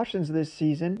precautions this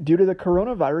season due to the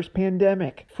coronavirus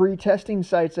pandemic. Free testing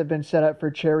sites have been set up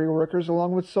for cherry workers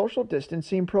along with social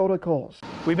distancing protocols.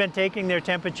 We've been taking their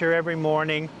temperature every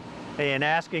morning and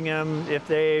asking them if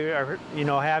they are,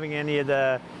 having any of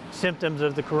the symptoms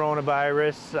of the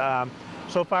coronavirus.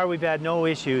 So far, we've had no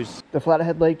issues. The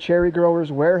Flathead Lake Cherry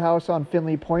Growers Warehouse on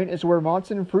Finley Point is where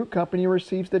Monson Fruit Company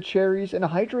receives the cherries and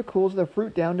hydro-cools the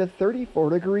fruit down to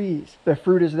 34 degrees. The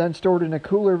fruit is then stored in a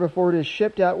cooler before it is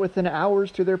shipped out within hours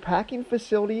to their packing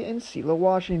facility in Selah,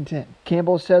 Washington.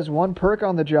 Campbell says one perk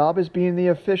on the job is being the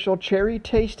official cherry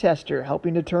taste tester,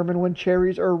 helping determine when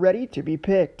cherries are ready to be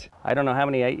picked. I don't know how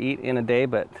many I eat in a day,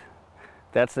 but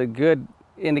that's a good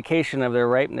indication of their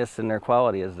ripeness and their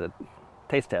quality is the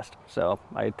taste test. So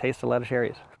I taste a lot of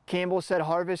cherries. Campbell said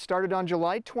harvest started on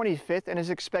July 25th and is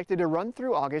expected to run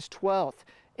through August 12th.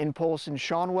 In Polson,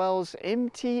 Sean Wells,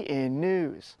 MTN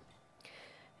News.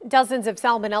 Dozens of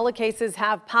salmonella cases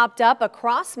have popped up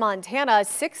across Montana.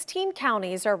 16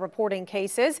 counties are reporting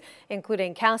cases,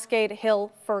 including Cascade,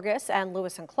 Hill, Fergus, and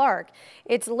Lewis and Clark.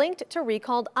 It's linked to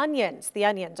recalled onions. The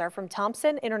onions are from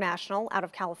Thompson International out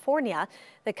of California.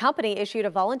 The company issued a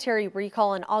voluntary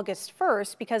recall on August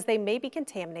 1st because they may be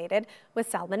contaminated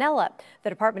with salmonella.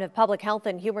 The Department of Public Health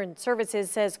and Human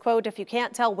Services says, quote, if you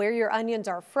can't tell where your onions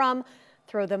are from,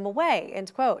 throw them away,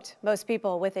 end quote. Most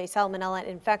people with a salmonella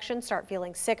infection start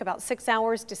feeling sick about 6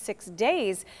 hours to 6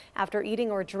 days after eating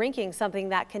or drinking something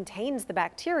that contains the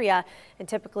bacteria, and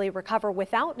typically recover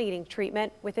without needing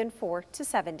treatment within 4 to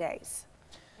 7 days.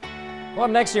 Well,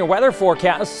 up next in your weather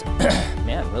forecast,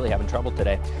 man, really having trouble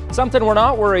today. Something we're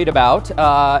not worried about,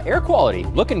 air quality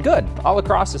looking good all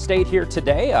across the state here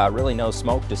today. Really no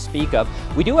smoke to speak of.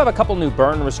 We do have a couple new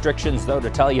burn restrictions, though, to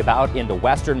tell you about into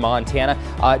western Montana.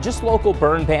 Just local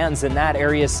burn bans in that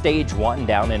area, stage 1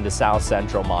 down into south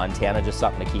central Montana. Just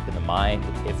something to keep in mind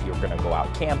if you're going to go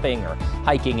out camping or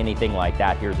hiking, anything like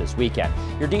that here this weekend.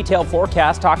 Your detailed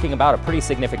forecast talking about a pretty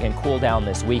significant cool down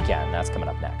this weekend. That's coming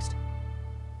up next.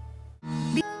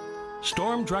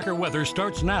 Storm Tracker weather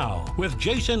starts now with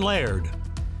Jason Laird.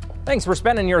 Thanks for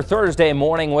spending your Thursday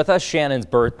morning with us. Shannon's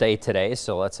birthday today,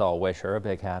 so let's all wish her a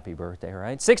big happy birthday,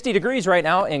 right? 60 degrees right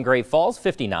now in Great Falls,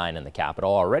 59 in the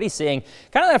capital. Already seeing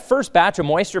kind of that first batch of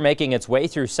moisture making its way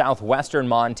through southwestern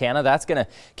Montana. That's going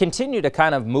to continue to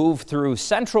kind of move through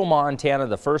central Montana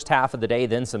the first half of the day,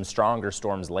 then some stronger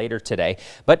storms later today.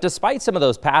 But despite some of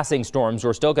those passing storms,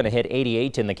 we're still going to hit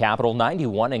 88 in the capital,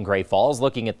 91 in Great Falls,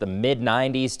 looking at the mid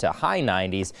 90s to high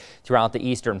 90s throughout the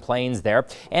eastern plains there.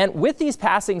 And with these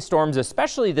passing storms,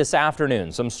 especially this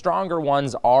afternoon, some stronger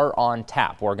ones are on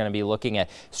tap. We're going to be looking at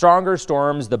stronger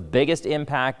storms. The biggest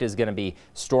impact is going to be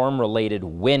storm-related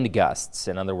wind gusts.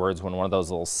 In other words, when one of those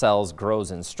little cells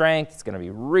grows in strength, it's going to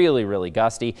be really, really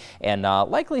gusty, and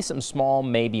likely some small,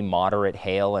 maybe moderate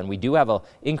hail. And we do have an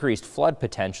increased flood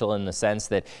potential in the sense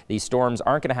that these storms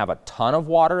aren't going to have a ton of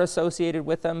water associated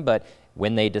with them, but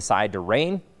when they decide to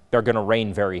rain, they're going to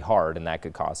rain very hard, and that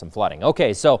could cause some flooding.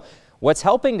 Okay, so what's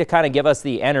helping to kind of give us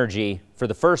the energy for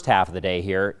the first half of the day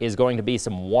here is going to be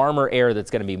some warmer air that's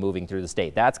going to be moving through the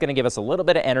state. That's going to give us a little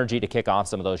bit of energy to kick off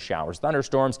some of those showers,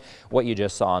 thunderstorms, what you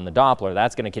just saw on the Doppler.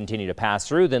 That's going to continue to pass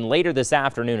through. Then later this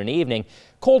afternoon and evening,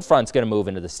 cold front's going to move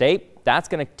into the state. That's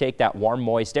going to take that warm,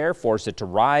 moist air, force it to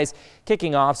rise,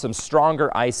 kicking off some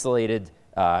stronger isolated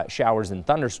showers and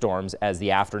thunderstorms as the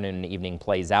afternoon and evening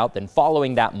plays out. Then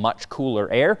following that much cooler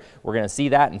air, we're going to see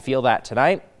that and feel that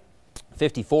tonight.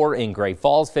 54 in Great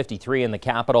Falls, 53 in the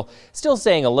capital. Still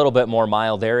staying a little bit more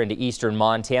mild there into eastern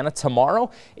Montana. Tomorrow,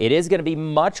 it is going to be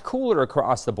much cooler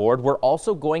across the board. We're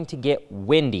also going to get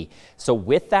windy. So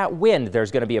with that wind, there's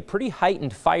going to be a pretty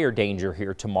heightened fire danger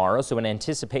here tomorrow. So in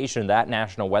anticipation of that,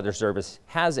 National Weather Service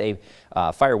has a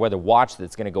fire weather watch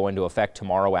that's going to go into effect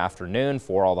tomorrow afternoon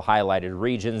for all the highlighted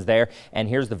regions there. And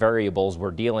here's the variables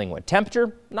we're dealing with.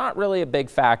 Temperature, not really a big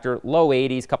factor. Low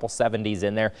 80s, couple 70s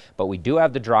in there, but we do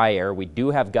have the dry air. We do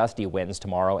have gusty winds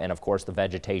tomorrow, and of course the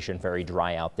vegetation very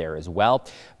dry out there as well.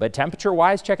 But temperature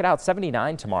wise, check it out,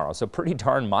 79 tomorrow, so pretty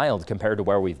darn mild compared to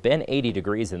where we've been. 80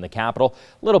 degrees in the capital,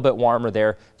 a little bit warmer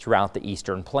there throughout the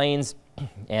eastern plains.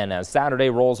 And as Saturday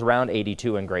rolls around,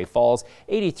 82 in Great Falls,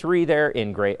 83 there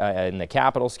in the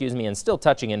capital, and still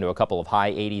touching into a couple of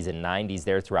high 80s and 90s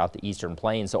there throughout the eastern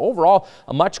plains. So overall,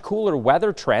 a much cooler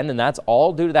weather trend, and that's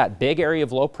all due to that big area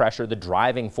of low pressure, the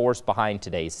driving force behind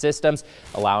today's systems,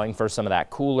 allowing for some of that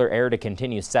cooler air to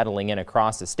continue settling in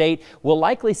across the state. We'll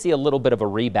likely see a little bit of a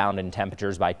rebound in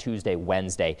temperatures by Tuesday,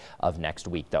 Wednesday of next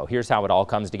week, though. Here's how it all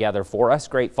comes together for us.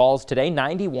 Great Falls today,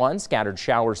 91, scattered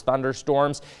showers,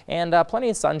 thunderstorms, and plenty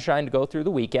of sunshine to go through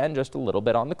the weekend, just a little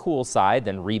bit on the cool side,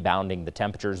 then rebounding the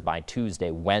temperatures by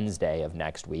Tuesday, Wednesday of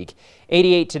next week.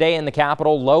 88 today in the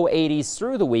capital, low 80s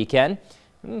through the weekend,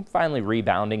 and finally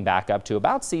rebounding back up to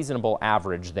about seasonable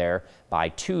average there by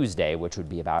Tuesday, which would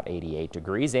be about 88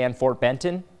 degrees. And Fort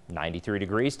Benton, 93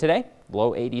 degrees today,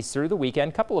 low 80s through the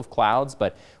weekend, couple of clouds,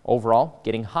 but overall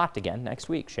getting hot again next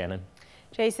week. Shannon.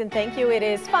 Jason, thank you. It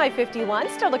is 5:51.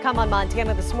 Still to come on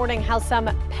Montana this morning, how some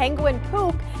penguin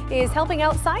poop is helping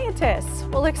out scientists.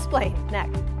 We'll explain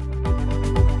next.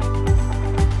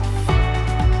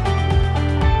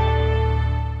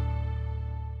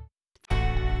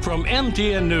 From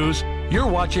MTN News, you're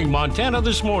watching Montana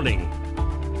This Morning.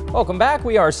 Welcome back.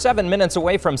 We are 7 minutes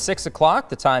away from 6 o'clock.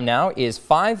 The time now is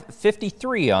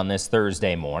 5:53 on this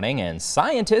Thursday morning, and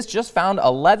scientists just found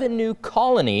 11 new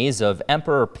colonies of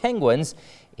emperor penguins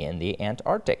in the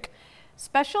Antarctic.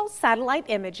 Special satellite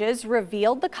images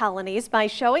revealed the colonies by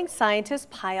showing scientists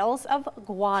piles of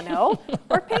guano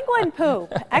or penguin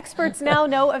poop. Experts now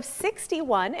know of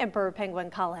 61 emperor penguin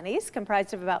colonies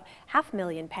comprised of about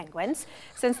 500,000 penguins.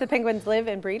 Since the penguins live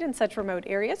and breed in such remote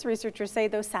areas, researchers say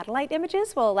those satellite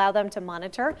images will allow them to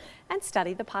monitor and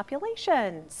study the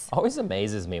populations. Always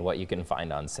amazes me what you can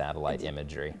find on satellite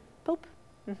imagery. Poop.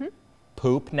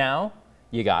 Poop now?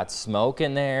 You got smoke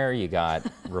in there, you got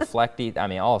reflective, I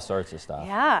mean, all sorts of stuff.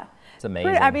 Yeah. It's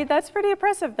amazing. I mean, that's pretty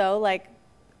impressive, though. Like,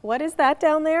 What is that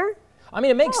down there? I mean,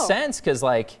 it makes sense because,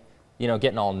 like, you know,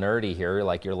 getting all nerdy here,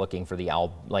 like you're looking for the,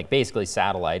 like basically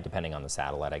satellite, depending on the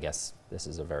satellite. I guess this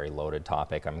is a very loaded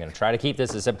topic. I'm going to try to keep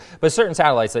this as simple. But certain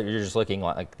satellites that you're just looking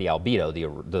like the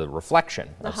albedo, the reflection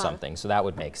of something. So that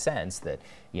would make sense that,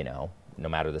 you know, no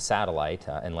matter the satellite,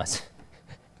 unless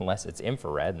it's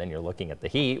infrared, then you're looking at the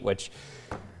heat, which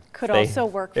could also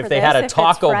work for if they had a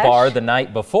taco bar the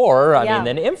night before, I mean,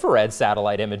 then infrared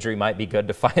satellite imagery might be good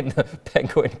to find the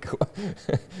penguin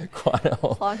guano.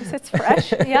 As long as it's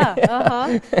fresh,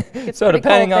 yeah. So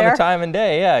depending on the time and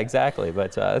day, yeah, exactly.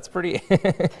 But it's pretty.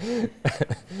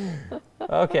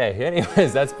 Okay.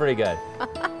 Anyways, that's pretty good.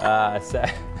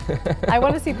 I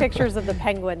want to see pictures of the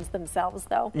penguins themselves,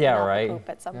 though. Yeah, right. The poop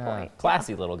at some point.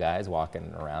 Classy little guys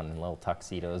walking around in little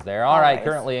tuxedos there. All right,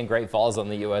 currently in Great Falls on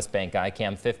the U.S. Bank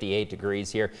ICAM, 58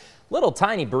 degrees here. Little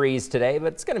tiny breeze today,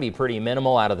 but it's going to be pretty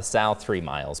minimal out of the south, 3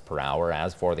 miles per hour.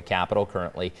 As for the Capitol,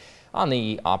 currently on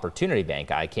the Opportunity Bank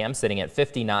ICAM, sitting at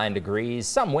 59 degrees.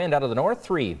 Some wind out of the north,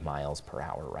 3 miles per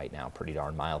hour right now. Pretty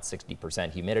darn mild,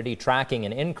 60% humidity, tracking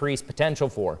an increased potential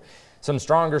for some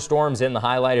stronger storms in the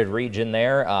highlighted region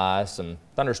there. Some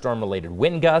thunderstorm-related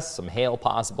wind gusts, some hail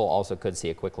possible. Also could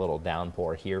see a quick little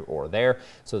downpour here or there.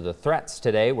 So the threats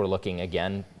today, we're looking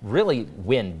again, really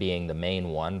wind being the main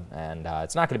one. And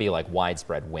it's not going to be like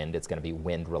widespread wind. It's going to be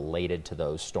wind related to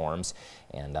those storms.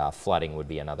 And flooding would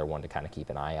be another one to kind of keep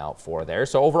an eye out for there.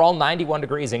 So overall, 91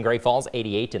 degrees in Great Falls,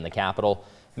 88 in the Capitol.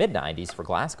 Mid-90s for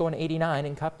Glasgow and 89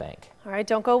 in Cut Bank. All right,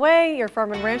 don't go away. Your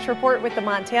Farm and Ranch Report with the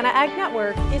Montana Ag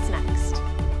Network is next.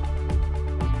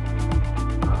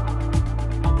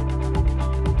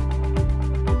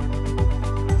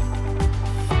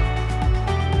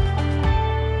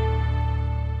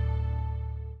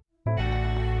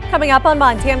 Coming up on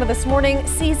Montana This Morning,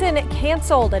 season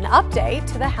canceled, an update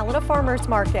to the Helena Farmers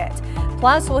Market.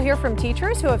 Plus, we'll hear from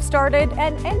teachers who have started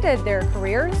and ended their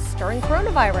careers during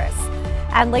coronavirus.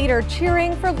 And later,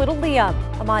 cheering for little Liam.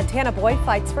 A Montana boy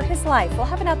fights for his life. We'll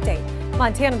have an update.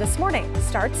 Montana This Morning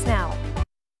starts now.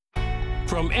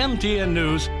 From MTN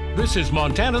News, this is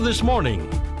Montana This Morning.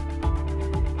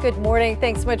 Good morning.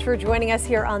 Thanks so much for joining us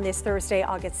here on this Thursday,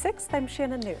 August 6th. I'm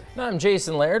Shannon New. I'm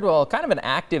Jason Laird. Well, kind of an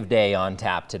active day on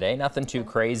tap today. Nothing too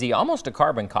crazy. Almost a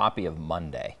carbon copy of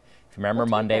Monday. If you remember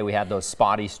Monday, we had those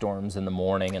spotty storms in the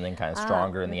morning and then kind of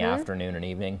stronger in the afternoon and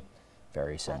evening.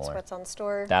 Very similar. That's what's on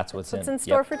store. That's what's in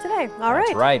store for today. All right.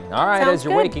 That's right. All right. Sounds As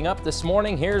you're waking up this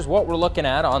morning, here's what we're looking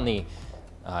at on the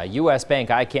U.S. Bank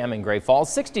ICAM in Great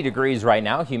Falls. 60 degrees right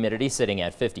now. Humidity sitting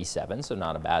at 57, so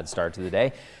not a bad start to the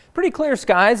day. Pretty clear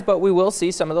skies, but we will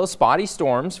see some of those spotty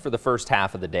storms for the first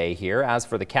half of the day here. As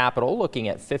for the Capitol, looking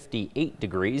at 58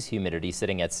 degrees, humidity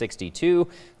sitting at 62,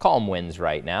 calm winds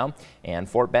right now. And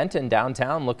Fort Benton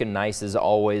downtown looking nice as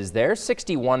always there,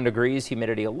 61 degrees,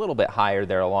 humidity a little bit higher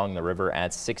there along the river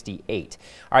at 68.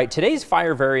 All right, today's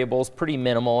fire variables pretty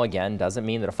minimal. Again, doesn't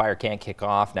mean that a fire can't kick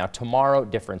off. Now tomorrow,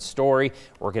 different story.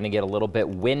 We're going to get a little bit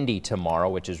windy tomorrow,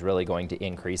 which is really going to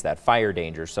increase that fire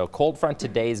danger. So cold front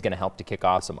today is going to help to kick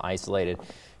off some isolated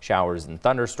showers and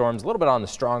thunderstorms, a little bit on the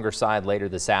stronger side later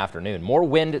this afternoon. More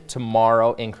wind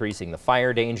tomorrow, increasing the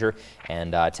fire danger,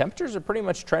 and temperatures are pretty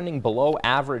much trending below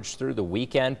average through the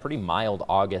weekend. Pretty mild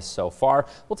August so far.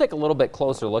 We'll take a little bit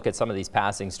closer look at some of these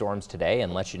passing storms today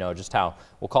and let you know just how,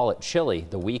 we'll call it chilly,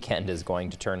 the weekend is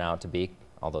going to turn out to be.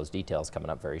 All those details coming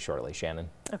up very shortly. Shannon.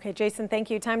 Okay, Jason, thank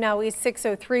you. Time now is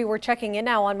 6:03. We're checking in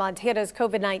now on Montana's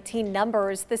COVID-19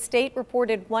 numbers. The state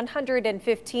reported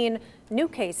 115 new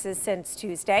cases since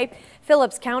Tuesday.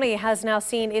 Phillips County has now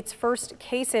seen its first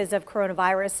cases of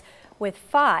coronavirus. With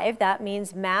 5, that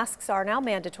means masks are now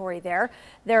mandatory there.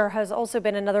 There has also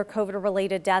been another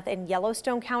COVID-related death in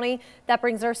Yellowstone County. That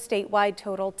brings our statewide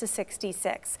total to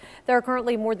 66. There are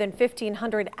currently more than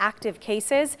 1,500 active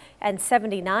cases and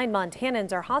 79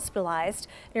 Montanans are hospitalized.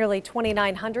 Nearly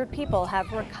 2,900 people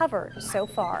have recovered so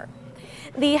far.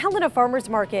 The Helena Farmers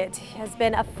Market has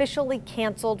been officially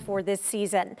canceled for this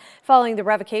season. Following the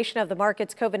revocation of the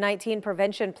market's COVID-19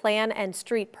 prevention plan and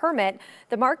street permit,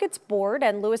 the market's board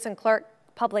and Lewis and Clark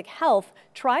Public Health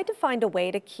tried to find a way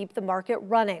to keep the market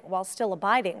running while still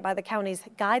abiding by the county's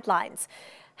guidelines.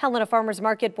 Helena Farmers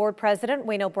Market Board President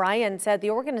Wayne O'Brien said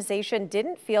the organization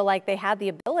didn't feel like they had the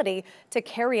ability to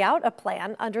carry out a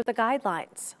plan under the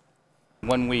guidelines.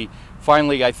 When we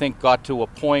finally, I think, got to a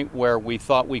point where we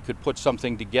thought we could put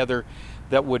something together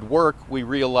that would work, we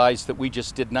realized that we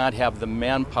just did not have the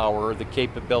manpower or the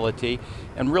capability,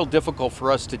 and real difficult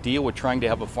for us to deal with trying to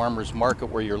have a farmer's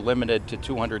market where you're limited to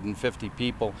 250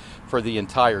 people for the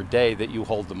entire day that you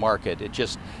hold the market. It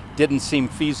just didn't seem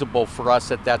feasible for us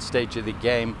at that stage of the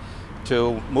game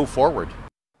to move forward.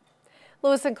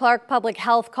 Lewis and Clark Public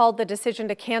Health called the decision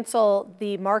to cancel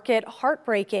the market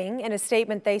heartbreaking. In a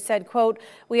statement, they said, quote,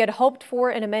 "We had hoped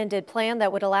for an amended plan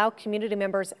that would allow community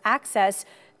members access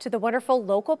to the wonderful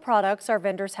local products our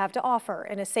vendors have to offer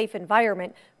in a safe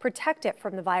environment, protect it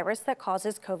from the virus that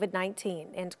causes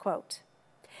COVID-19, end quote.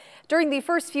 During the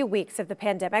first few weeks of the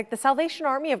pandemic, the Salvation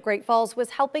Army of Great Falls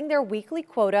was helping their weekly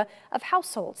quota of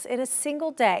households in a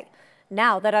single day.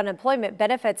 Now that unemployment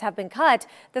benefits have been cut,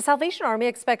 the Salvation Army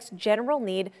expects general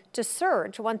need to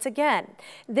surge once again.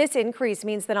 This increase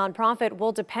means the nonprofit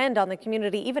will depend on the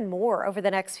community even more over the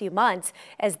next few months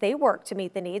as they work to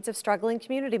meet the needs of struggling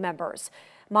community members.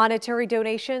 Monetary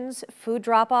donations, food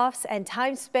drop-offs, and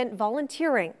time spent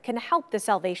volunteering can help the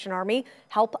Salvation Army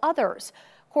help others.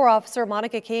 Corps Officer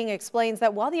Monica King explains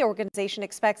that while the organization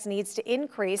expects needs to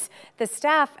increase, the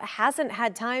staff hasn't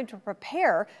had time to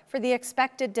prepare for the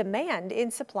expected demand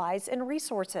in supplies and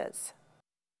resources.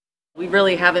 We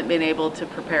really haven't been able to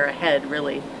prepare ahead,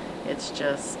 really. It's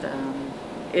just,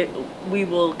 we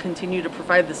will continue to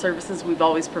provide the services we've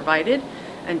always provided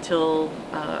until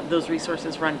those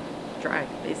resources run dry,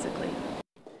 basically.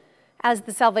 As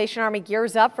the Salvation Army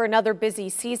gears up for another busy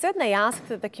season, they ask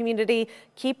that the community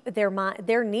keep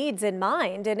their needs in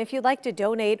mind. And if you'd like to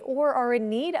donate or are in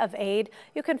need of aid,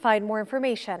 you can find more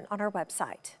information on our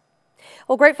website.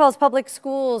 Well, Great Falls Public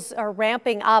Schools are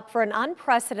ramping up for an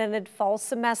unprecedented fall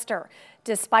semester.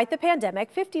 Despite the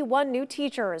pandemic, 51 new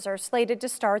teachers are slated to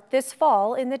start this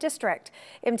fall in the district.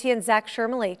 MTN's Zach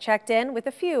Shermley checked in with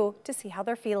a few to see how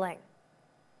they're feeling.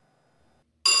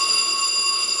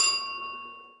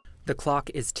 The clock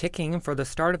is ticking for the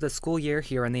start of the school year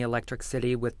here in the Electric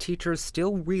City, with teachers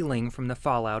still reeling from the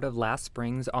fallout of last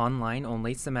spring's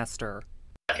online-only semester.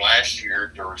 Last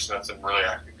year, there was nothing really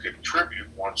I could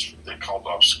contribute once they called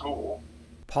off school.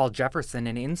 Paul Jefferson,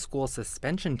 an in-school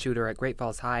suspension tutor at Great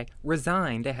Falls High,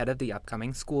 resigned ahead of the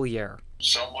upcoming school year.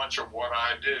 So much of what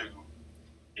I do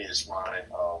is my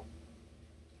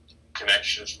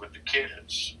connections with the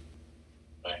kids,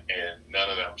 and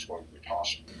none of that was going to be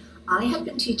possible. I have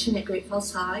been teaching at Great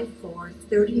Falls High for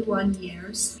 31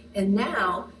 years, and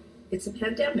now it's a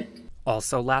pandemic.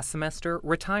 Also last semester,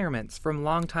 retirements from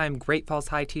longtime Great Falls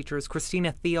High teachers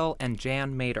Christina Thiel and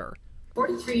Jan Mader.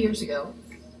 43 years ago,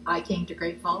 I came to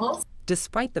Great Falls.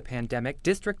 Despite the pandemic,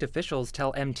 district officials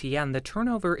tell MTN the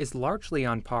turnover is largely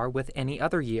on par with any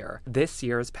other year. This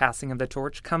year's passing of the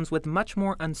torch comes with much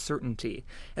more uncertainty,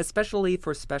 especially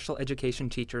for special education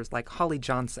teachers like Holly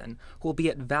Johnson, who will be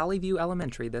at Valley View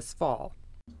Elementary this fall.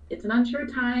 It's an unsure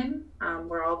time.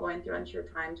 We're all going through unsure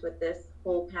times with this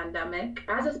whole pandemic.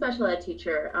 As a special ed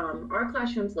teacher, our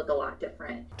classrooms look a lot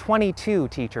different. 22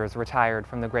 teachers retired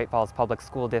from the Great Falls Public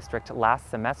School District last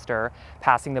semester,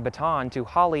 passing the baton to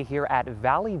Holly here at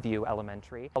Valley View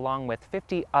Elementary, along with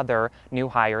 50 other new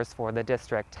hires for the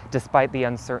district. Despite the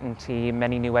uncertainty,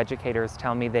 many new educators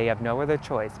tell me they have no other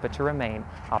choice but to remain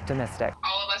optimistic.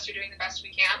 All of us are doing the best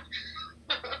we can.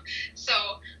 So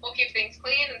we'll keep things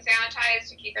clean and sanitized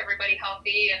to keep everybody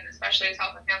healthy, and especially as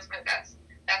health enhancement,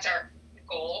 that's our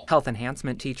goal. Health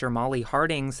enhancement teacher Molly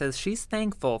Harding says she's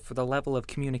thankful for the level of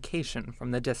communication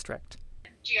from the district.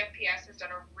 GFPS has done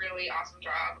a really awesome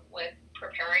job with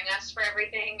preparing us for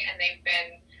everything, and they've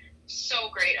been so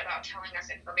great about telling us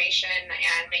information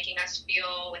and making us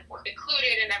feel like we're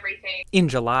included in everything. In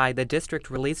July, the district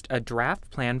released a draft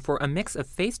plan for a mix of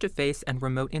face-to-face and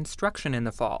remote instruction in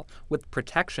the fall, with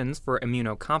protections for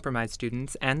immunocompromised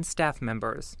students and staff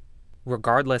members.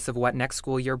 Regardless of what next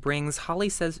school year brings, Holly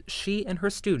says she and her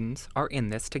students are in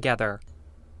this together.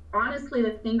 Honestly,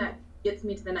 the thing that gets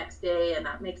me to the next day and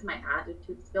that makes my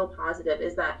attitude feel positive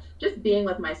is that just being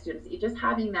with my students, just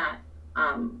having that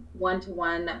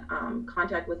one-to-one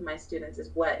contact with my students is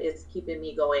what is keeping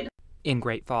me going. In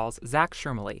Great Falls, Zach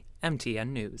Shermley, MTN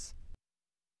News.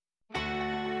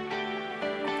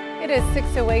 It is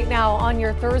 6:08 now on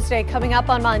your Thursday. Coming up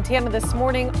on Montana This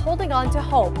Morning, holding on to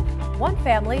hope. One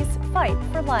family's fight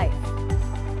for life.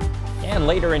 And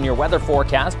later in your weather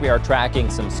forecast, we are tracking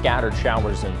some scattered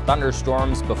showers and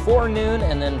thunderstorms before noon,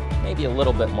 and then maybe a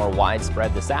little bit more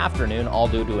widespread this afternoon, all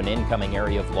due to an incoming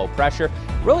area of low pressure.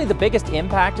 Really, the biggest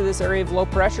impact of this area of low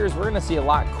pressure is we're going to see a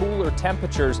lot cooler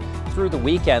temperatures through the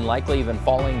weekend, likely even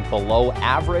falling below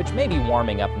average, maybe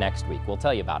warming up next week. We'll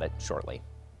tell you about it shortly.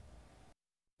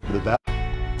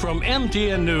 From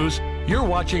MTN News, you're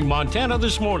watching Montana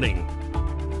This Morning.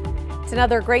 It's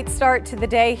another great start to the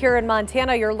day here in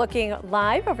Montana. You're looking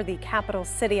live over the capital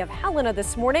city of Helena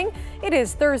this morning. It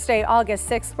is Thursday, August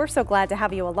 6th. We're so glad to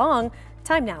have you along.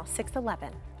 Time now,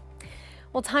 6:11.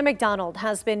 Well, Ty McDonald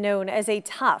has been known as a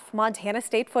tough Montana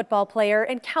State football player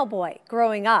and cowboy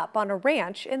growing up on a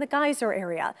ranch in the Geyser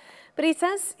area. But he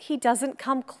says he doesn't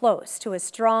come close to as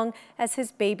strong as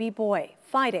his baby boy,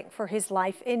 fighting for his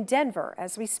life in Denver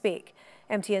as we speak.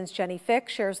 MTN's Jenny Fick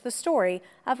shares the story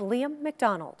of Liam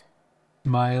McDonald.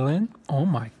 Smiling. Oh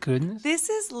my goodness. This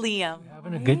is Liam.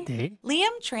 Having a good day.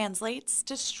 Liam translates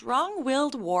to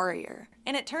strong-willed warrior.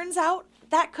 And it turns out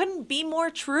that couldn't be more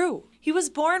true. He was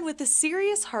born with a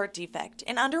serious heart defect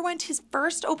and underwent his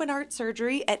first open heart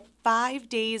surgery at 5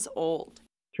 days old.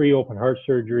 3 open heart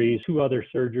surgeries, 2 other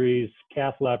surgeries,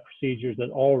 cath lab procedures that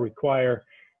all require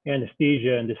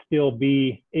anesthesia, and to still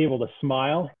be able to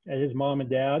smile at his mom and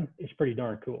dad is pretty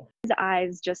darn cool. His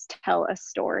eyes just tell a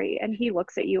story, and he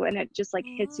looks at you and it just like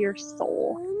hits your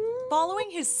soul.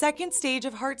 Following his second stage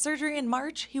of heart surgery in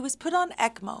March, he was put on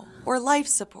ECMO, or life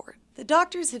support. The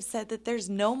doctors have said that there's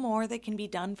no more that can be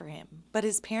done for him, but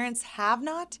his parents have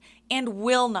not and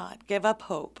will not give up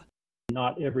hope.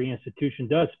 Not every institution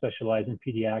does specialize in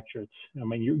pediatrics. I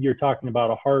mean, you're talking about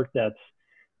a heart that's,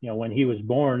 when he was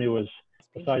born, it was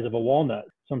the size of a walnut.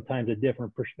 Sometimes a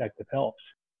different perspective helps.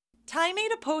 Ty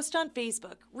made a post on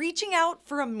Facebook reaching out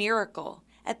for a miracle.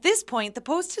 At this point, the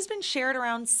post has been shared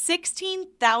around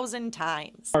 16,000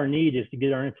 times. Our need is to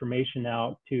get our information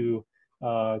out to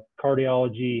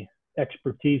cardiology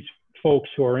expertise folks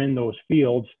who are in those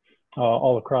fields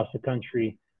all across the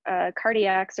country. A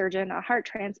cardiac surgeon, a heart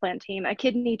transplant team, a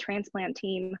kidney transplant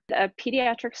team, a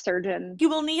pediatric surgeon. You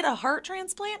will need a heart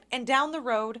transplant and down the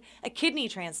road, a kidney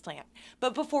transplant.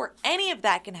 But before any of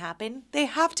that can happen, they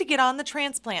have to get on the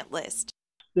transplant list.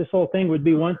 This whole thing would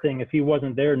be one thing if he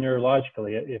wasn't there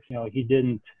neurologically, if he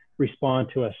didn't respond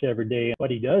to us every day,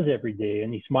 but he does every day,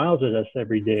 and he smiles at us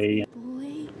every day.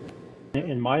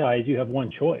 In my eyes, you have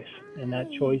one choice, and that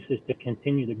choice is to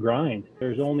continue to grind.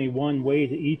 There's only one way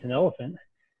to eat an elephant,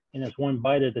 and it's one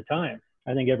bite at a time.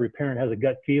 I think every parent has a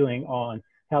gut feeling on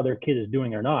how their kid is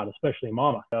doing or not, especially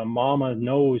mama. Mama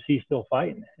knows he's still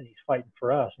fighting, and he's fighting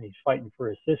for us, and he's fighting for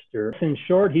his sister. In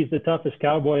short, he's the toughest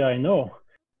cowboy I know.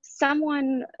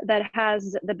 Someone that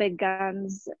has the big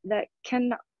guns that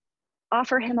can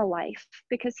offer him a life,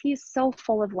 because he's so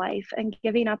full of life, and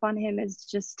giving up on him is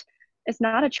just, it's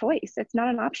not a choice. It's not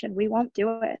an option. We won't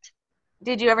do it.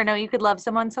 Did you ever know you could love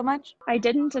someone so much? I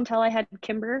didn't until I had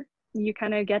Kimber. You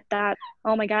kind of get that,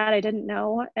 oh my God, I didn't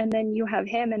know. And then you have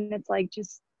him, and it's like,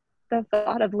 just the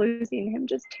thought of losing him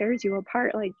just tears you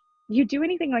apart. Like, you do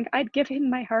anything, like I'd give him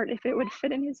my heart if it would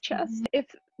fit in his chest. Mm-hmm. If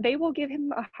they will give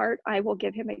him a heart, I will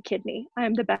give him a kidney.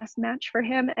 I'm the best match for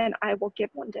him, and I will give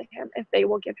one to him if they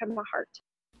will give him a heart.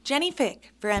 Jenny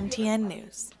Fick for MTN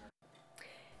News.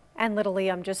 And little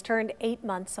Liam just turned 8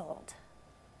 months old.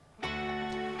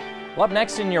 Well, up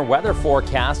next in your weather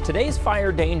forecast, today's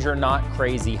fire danger not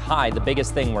crazy high. The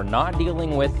biggest thing we're not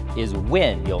dealing with is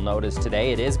wind. You'll notice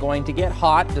today it is going to get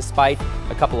hot despite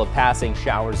a couple of passing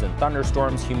showers and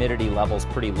thunderstorms. Humidity levels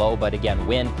pretty low, but again,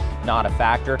 wind not a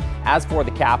factor. As for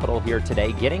the capital here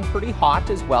today, getting pretty hot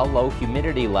as well, low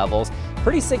humidity levels.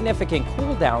 Pretty significant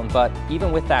cool down, but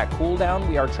even with that cool down,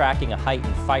 we are tracking a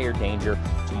heightened fire danger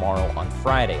tomorrow on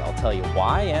Friday. I'll tell you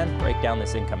why and break down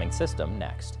this incoming system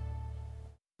next.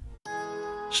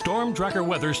 Storm Tracker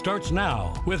weather starts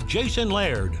now with Jason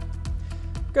Laird.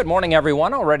 Good morning,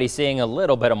 everyone. Already seeing a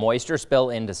little bit of moisture spill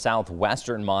into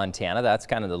southwestern Montana. That's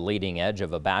kind of the leading edge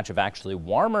of a batch of actually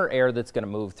warmer air that's going to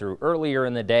move through earlier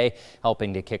in the day,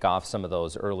 helping to kick off some of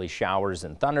those early showers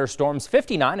and thunderstorms.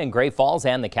 59 in Great Falls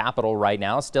and the capital right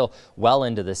now, still well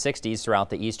into the 60s throughout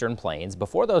the eastern plains.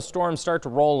 Before those storms start to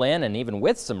roll in, and even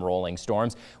with some rolling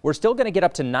storms, we're still going to get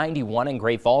up to 91 in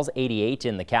Great Falls, 88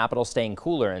 in the capital, staying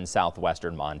cooler in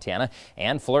southwestern Montana,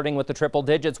 and flirting with the triple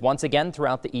digits once again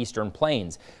throughout the eastern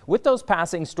plains. With those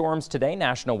passing storms today,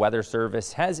 National Weather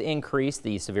Service has increased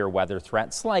the severe weather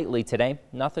threat slightly today.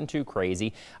 Nothing too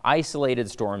crazy. Isolated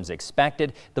storms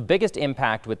expected. The biggest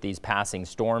impact with these passing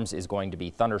storms is going to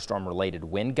be thunderstorm-related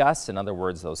wind gusts. In other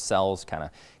words, those cells kind of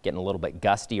getting a little bit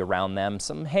gusty around them.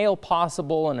 Some hail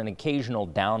possible and an occasional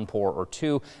downpour or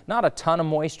two. Not a ton of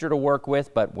moisture to work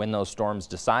with, but when those storms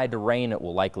decide to rain, it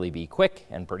will likely be quick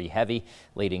and pretty heavy,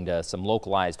 leading to some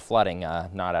localized flooding.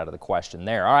 Not out of the question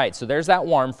there. All right, so there's that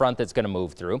warm front that's going to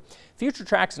move through. Future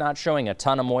Track's not showing a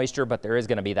ton of moisture, but there is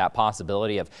going to be that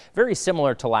possibility of very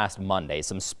similar to last Monday.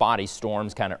 Some spotty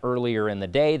storms kind of earlier in the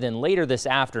day. Then later this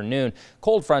afternoon,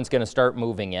 cold front's going to start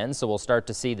moving in. So we'll start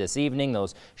to see this evening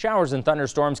those showers and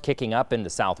thunderstorms kicking up into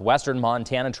southwestern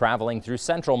Montana, traveling through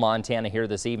central Montana here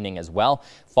this evening as well.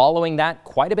 Following that,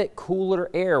 quite a bit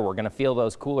cooler air. We're going to feel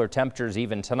those cooler temperatures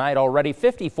even tonight already.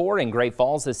 54 in Great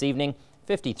Falls this evening.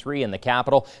 53 in the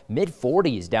capital,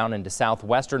 mid-40s down into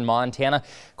southwestern Montana.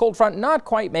 Cold front not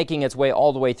quite making its way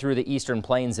all the way through the eastern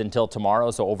plains until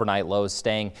tomorrow, so overnight lows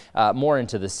staying more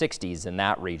into the 60s in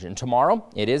that region. Tomorrow,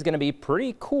 it is going to be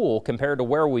pretty cool compared to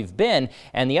where we've been,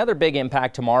 and the other big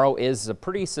impact tomorrow is a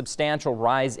pretty substantial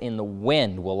rise in the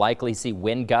wind. We'll likely see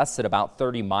wind gusts at about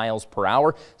 30 miles per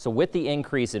hour, so with the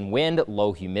increase in wind,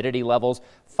 low humidity levels,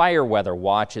 fire weather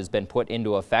watch has been put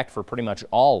into effect for pretty much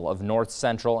all of north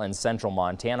central and central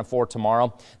Montana for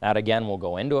tomorrow. That again will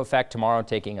go into effect tomorrow,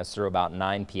 taking us through about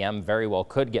 9 p.m. Very well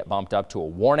could get bumped up to a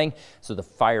warning. So the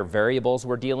fire variables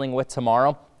we're dealing with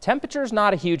tomorrow, temperature's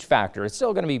not a huge factor. It's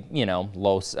still going to be, you know,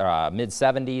 low mid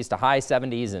 70s to high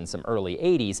 70s and some early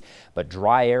 80s, but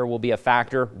dry air will be a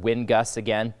factor, wind gusts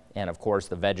again. And of course,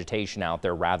 the vegetation out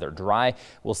there rather dry.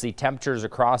 We'll see temperatures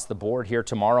across the board here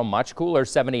tomorrow, much cooler,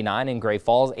 79 in Great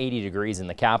Falls, 80 degrees in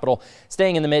the capital,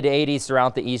 staying in the mid 80s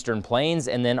throughout the eastern plains.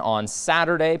 And then on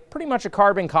Saturday, pretty much a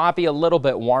carbon copy, a little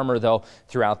bit warmer though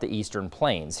throughout the eastern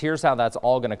plains. Here's how that's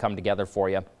all going to come together for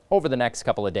you over the next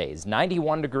couple of days.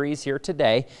 91 degrees here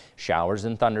today, showers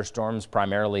and thunderstorms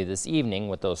primarily this evening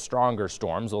with those stronger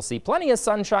storms. We'll see plenty of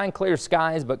sunshine, clear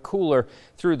skies, but cooler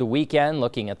through the weekend,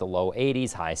 looking at the low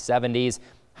 80s, high 70s.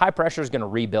 High pressure is going to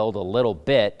rebuild a little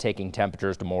bit, taking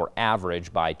temperatures to more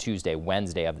average by Tuesday,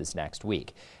 Wednesday of this next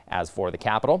week. As for the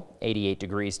capital, 88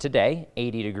 degrees today,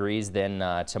 80 degrees then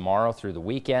tomorrow through the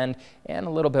weekend, and a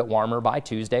little bit warmer by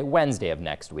Tuesday, Wednesday of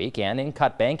next week. And in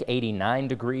Cutbank, 89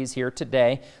 degrees here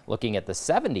today, looking at the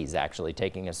 70s actually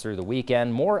taking us through the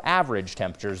weekend. More average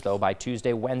temperatures though by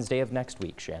Tuesday, Wednesday of next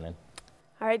week, Shannon.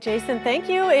 All right, Jason, thank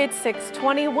you. It's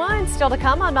 6:21. Still to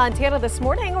come on Montana This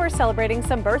Morning. We're celebrating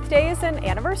some birthdays and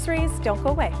anniversaries. Don't go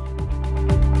away.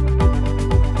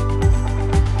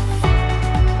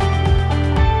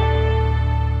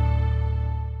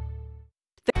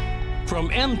 From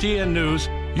MTN News,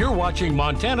 you're watching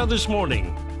Montana This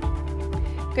Morning.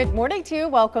 Good morning to you.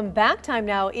 Welcome back. Time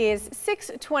now is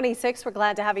 6:26. We're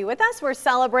glad to have you with us. We're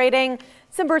celebrating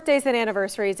some birthdays and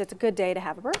anniversaries. It's a good day to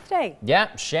have a birthday.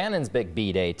 Yeah, Shannon's big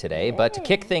B-Day today. Yay. But to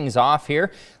kick things off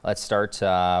here, let's start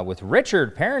with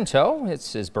Richard Parenteau.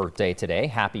 It's his birthday today.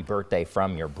 Happy birthday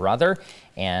from your brother.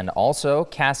 And also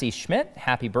Cassie Schmidt,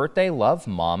 happy birthday, love,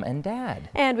 Mom and Dad.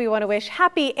 And we want to wish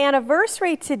happy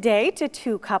anniversary today to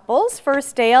two couples.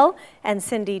 First, Dale and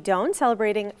Cindy Doan,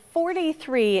 celebrating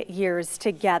 43 years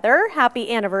together. Happy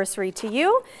anniversary to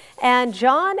you. And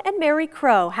John and Mary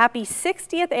Crow, happy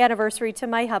 60th anniversary to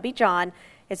my hubby, John.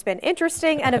 It's been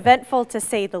interesting and eventful to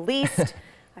say the least.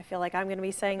 I feel like I'm going to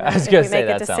be saying that if we make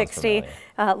it to 60.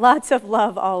 Lots of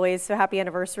love always. So happy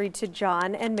anniversary to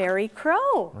John and Mary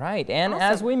Crow. Right. And awesome.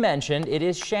 As we mentioned, it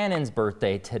is Shannon's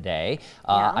birthday today.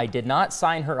 Yeah. I did not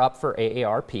sign her up for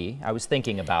AARP. I was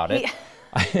thinking about it.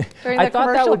 During the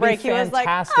commercial break, he was like,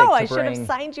 oh, I should have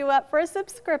signed you up for a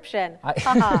subscription.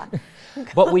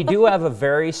 But we do have a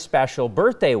very special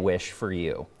birthday wish for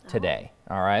you today.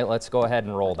 All right, let's go ahead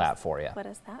and roll that for you. What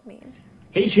does that mean?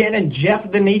 Hey, Shannon, Jeff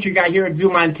the Nature Guy here at Zoo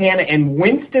Montana, and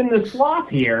Winston the Sloth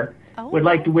here would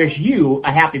like to wish you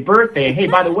a happy birthday. And hey,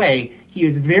 by the way, he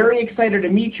is very excited to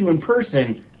meet you in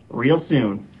person real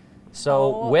soon.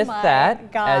 So with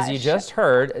that, as you just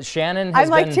heard, Shannon has I'm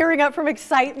like tearing up from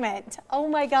excitement. Oh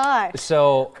my gosh.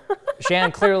 So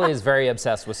Shannon clearly is very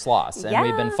obsessed with sloths, and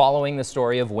we've been following the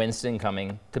story of Winston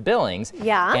coming to Billings.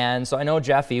 Yeah. And so I know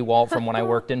Jeff Ewalt from when I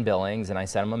worked in Billings, and I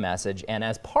sent him a message, and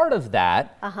as part of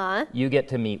that, you get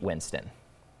to meet Winston.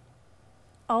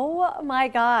 Oh my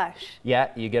gosh. Yeah,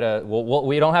 you get a,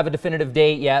 we don't have a definitive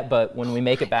date yet, but when we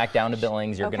make it back down to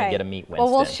Billings, you're going to get to meet Winston.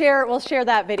 Well, we'll share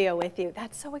that video with you.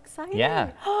 That's so exciting.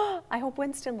 Yeah. I hope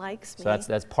Winston likes me. So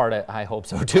that's part of, I hope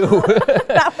so too.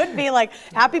 That would be like,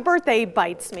 happy birthday,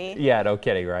 bites me. Yeah, no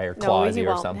kidding, right? Or claws you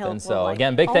or something. So like,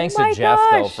 again, big thanks to Jeff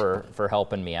though for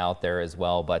helping me out there as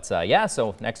well. But yeah,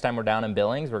 so next time we're down in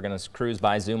Billings, we're going to cruise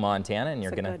by Zoo Montana, and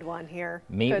you're going to good one here.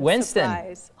 Meet Winston.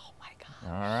 Surprise. Oh my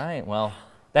God. All right, well.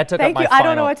 That took Thank up my you. final, I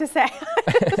don't know what to say.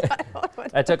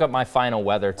 That took up my final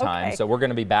weather time. Okay. So we're going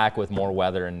to be back with more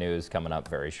weather and news coming up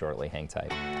very shortly. Hang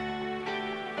tight.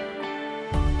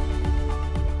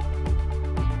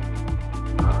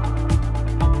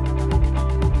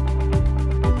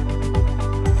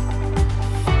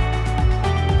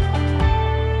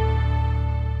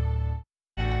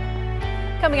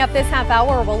 Coming up this half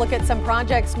hour, we'll look at some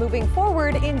projects moving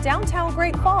forward in downtown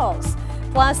Great Falls.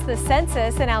 Plus, the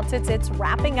census announces it's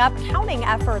wrapping up counting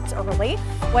efforts early,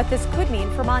 what this could mean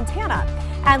for Montana.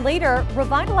 And later,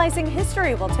 Revitalizing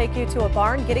History will take you to a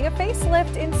barn getting a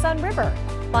facelift in Sun River.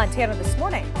 Montana This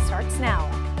Morning starts now.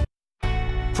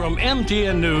 From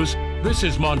MTN News, this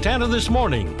is Montana This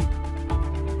Morning.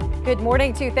 Good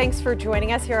morning to you. Thanks for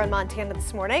joining us here on Montana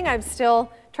This Morning. I'm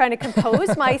still trying to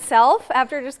compose myself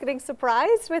after just getting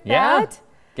surprised with that.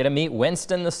 Get to meet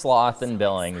Winston the Sloth in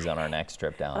Billings on our next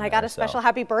trip down there. I got a special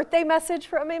happy birthday message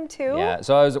from him too. Yeah,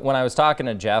 so when I was talking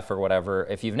to Jeff or whatever,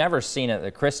 if you've never seen it,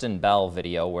 the Kristen Bell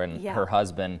video when her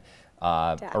husband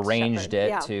arranged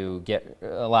it to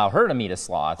allow her to meet a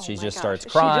sloth. She just starts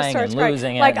crying and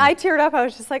losing it. Like I teared up. I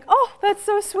was just like, oh, that's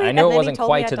so sweet. I know it wasn't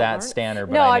quite to that standard,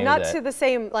 but no, I I'm knew not that. to the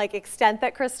same extent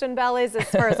that Kristen Bell is as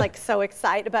far as so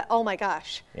excited. But oh my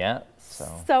gosh. Yeah.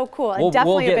 So cool. We'll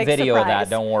definitely get a big video surprise. of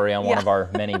that. Don't worry, on one of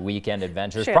our many weekend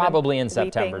adventures. Probably in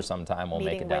September sometime we'll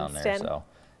make it down there. So.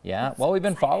 Yeah, well, we've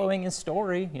been following his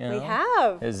story. You know, we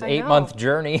have. His 8-month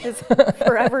journey. His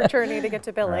forever journey to get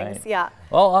to Billings. Right. Yeah.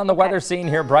 Well, on the weather scene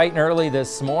here bright and early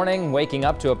this morning, waking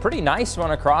up to a pretty nice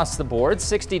one across the board.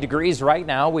 60 degrees right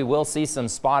now. We will see some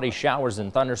spotty showers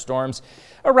and thunderstorms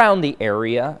around the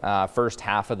area. First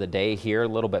half of the day here, a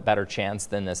little bit better chance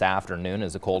than this afternoon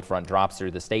as a cold front drops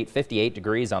through the state. 58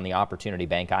 degrees on the Opportunity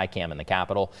Bank ICAM in the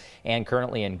capital. And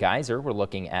currently in Geyser, we're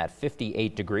looking at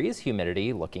 58 degrees.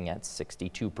 Humidity looking at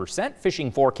 62%.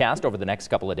 Fishing forecast over the next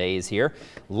couple of days here.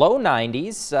 Low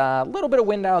 90s, a little bit of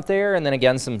wind out there, and then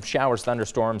again some showers,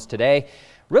 thunderstorms today.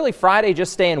 Really Friday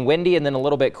just staying windy and then a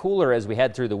little bit cooler as we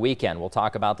head through the weekend. We'll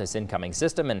talk about this incoming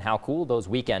system and how cool those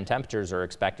weekend temperatures are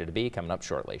expected to be coming up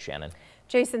shortly. Shannon.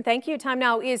 Jason, thank you. Time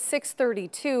now is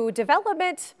 6:32.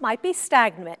 Development might be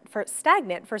stagnant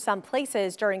for some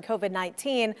places during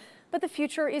COVID-19. But the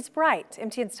future is bright.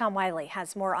 MTN's Tom Wiley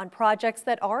has more on projects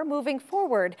that are moving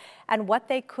forward and what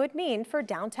they could mean for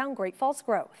downtown Great Falls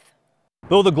growth.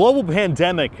 Though the global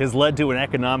pandemic has led to an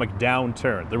economic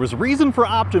downturn, there was reason for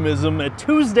optimism at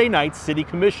Tuesday night's City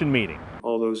Commission meeting.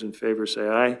 All those in favor say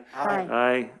aye. Aye.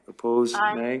 Aye. Opposed?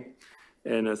 Aye. Nay.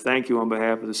 And thank you on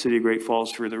behalf of the City of Great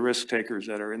Falls for the risk takers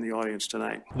that are in the audience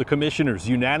tonight. The commissioners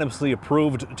unanimously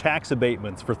approved tax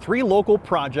abatements for 3 local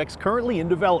projects currently in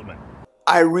development.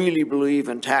 I really believe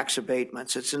in tax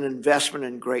abatements. It's an investment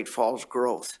in Great Falls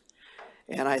growth.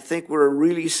 And I think we're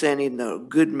really sending a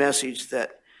good message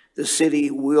that the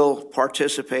city will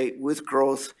participate with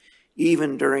growth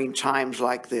even during times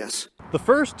like this. The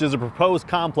first is a proposed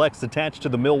complex attached to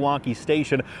the Milwaukee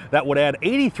station that would add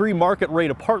 83 market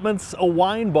rate apartments, a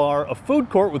wine bar, a food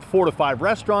court with 4 to 5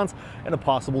 restaurants, and a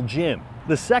possible gym.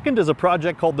 The second is a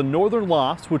project called the Northern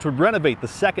Lofts, which would renovate the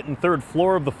 2nd and 3rd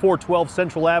floor of the 412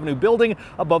 Central Avenue building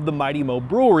above the Mighty Mo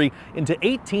Brewery into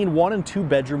 18 1- and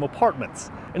 2-bedroom apartments.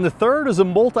 And the third is a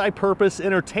multi-purpose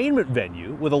entertainment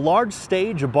venue with a large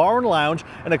stage, a bar and lounge,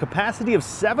 and a capacity of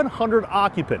 700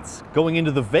 occupants going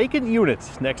into the vacant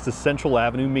units next to Central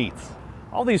Avenue Meats.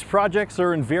 All these projects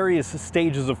are in various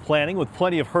stages of planning with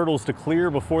plenty of hurdles to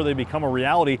clear before they become a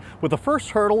reality, but the first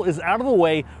hurdle is out of the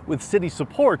way with city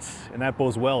supports, and that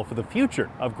bodes well for the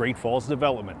future of Great Falls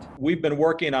development. We've been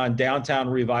working on downtown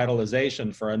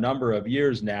revitalization for a number of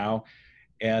years now,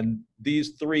 and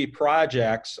these 3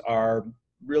 projects are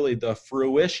really the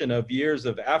fruition of years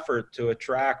of effort to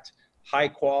attract high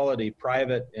quality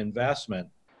private investment.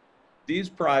 These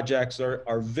projects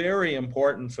are very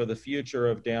important for the future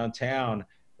of downtown,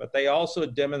 but they also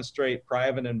demonstrate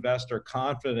private investor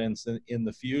confidence in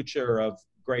the future of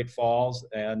Great Falls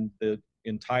and the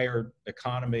entire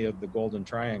economy of the Golden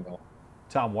Triangle.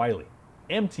 Tom Wiley,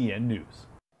 MTN News.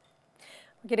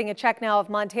 We're getting a check now of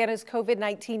Montana's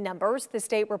COVID-19 numbers. The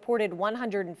state reported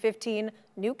 115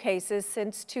 new cases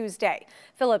since Tuesday.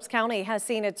 Phillips County has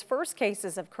seen its first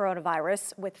cases of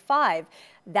coronavirus with 5.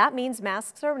 That means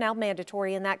masks are now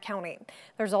mandatory in that county.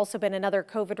 There's also been another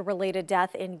COVID-related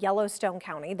death in Yellowstone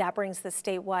County. That brings the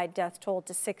statewide death toll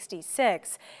to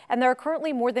 66. And there are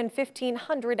currently more than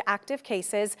 1,500 active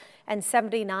cases and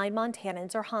 79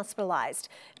 Montanans are hospitalized.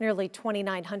 Nearly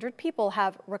 2,900 people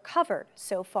have recovered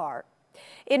so far.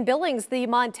 In Billings, the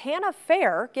Montana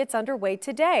Fair gets underway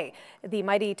today. The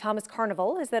Mighty Thomas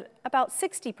Carnival is at about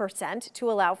 60%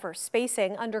 to allow for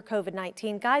spacing under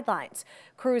COVID-19 guidelines.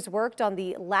 Crews worked on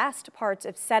the last parts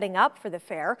of setting up for the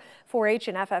fair. 4-H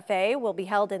and FFA will be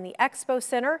held in the Expo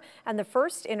Center and the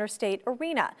First Interstate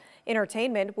Arena.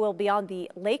 Entertainment will be on the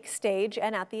lake stage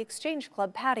and at the Exchange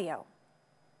Club patio.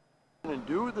 And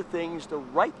do the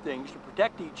right things to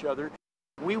protect each other.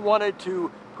 We wanted to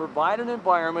provide an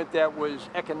environment that was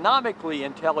economically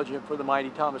intelligent for the Mighty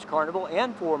Thomas Carnival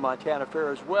and for Montana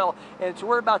Fair as well. And so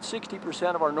we're about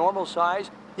 60% of our normal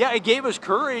size. Yeah, it gave us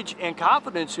courage and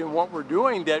confidence in what we're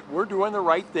doing, that we're doing the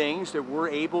right things, that we're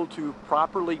able to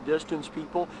properly distance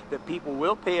people, that people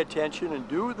will pay attention and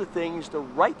do the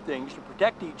right things to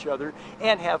protect each other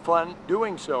and have fun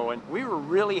doing so. And we were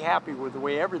really happy with the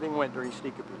way everything went during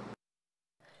Sneakaboo.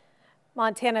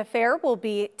 Montana Fair will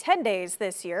be 10 days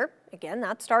this year. Again,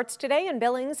 that starts today in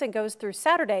Billings and goes through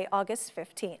Saturday, August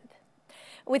 15th.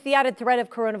 With the added threat of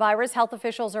coronavirus, health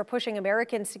officials are pushing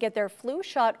Americans to get their flu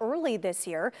shot early this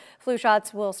year. Flu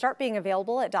shots will start being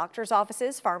available at doctors'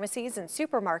 offices, pharmacies, and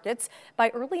supermarkets by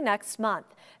early next month.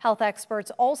 Health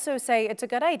experts also say it's a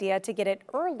good idea to get it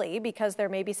early because there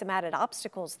may be some added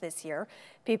obstacles this year.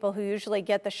 People who usually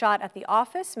get the shot at the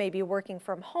office may be working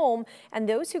from home, and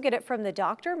those who get it from the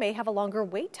doctor may have a longer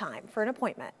wait time for an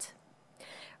appointment.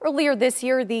 Earlier this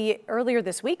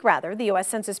week, the U.S.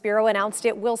 Census Bureau announced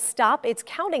it will stop its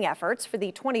counting efforts for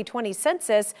the 2020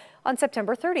 census on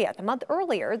September 30th, a month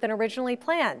earlier than originally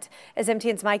planned. As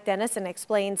MTN's Mike Dennison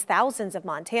explains, thousands of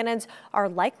Montanans are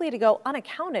likely to go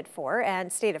unaccounted for,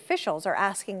 and state officials are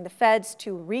asking the feds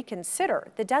to reconsider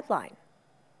the deadline.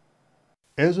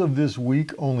 As of this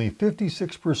week, only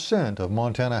 56% of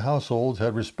Montana households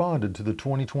had responded to the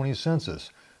 2020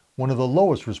 census, one of the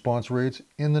lowest response rates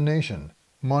in the nation.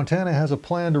 Montana has a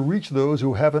plan to reach those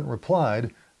who haven't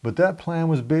replied, but that plan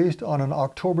was based on an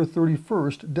October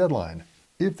 31st deadline.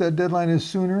 If that deadline is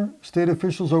sooner, state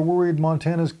officials are worried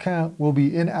Montana's count will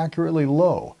be inaccurately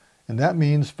low, and that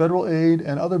means federal aid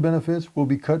and other benefits will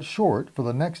be cut short for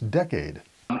the next decade.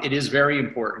 It is very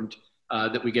important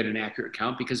that we get an accurate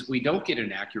count, because if we don't get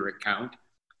an accurate count,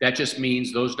 that just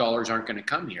means those dollars aren't going to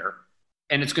come here,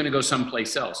 and it's going to go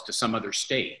someplace else, to some other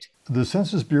state. The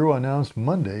Census Bureau announced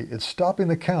Monday it's stopping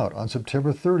the count on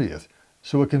September 30th,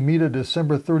 so it can meet a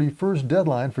December 31st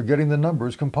deadline for getting the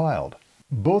numbers compiled.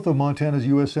 Both of Montana's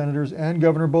U.S. Senators and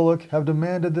Governor Bullock have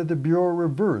demanded that the Bureau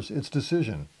reverse its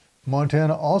decision.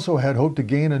 Montana also had hoped to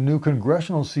gain a new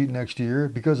congressional seat next year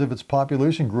because of its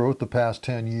population growth the past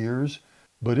 10 years.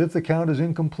 But if the count is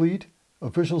incomplete,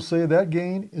 officials say that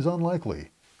gain is unlikely.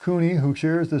 Cooney, who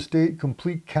chairs the State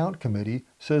Complete Count Committee,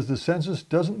 says the census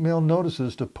doesn't mail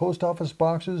notices to post office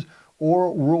boxes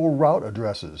or rural route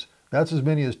addresses. That's as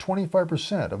many as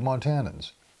 25% of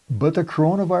Montanans. But the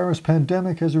coronavirus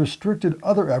pandemic has restricted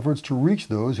other efforts to reach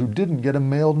those who didn't get a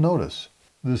mailed notice.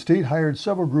 The state hired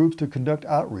several groups to conduct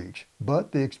outreach,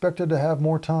 but they expected to have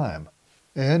more time.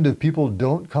 And if people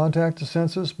don't contact the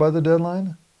census by the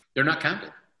deadline? They're not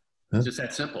counted. It's just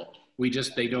that simple.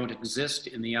 They don't exist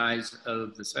in the eyes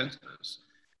of the census.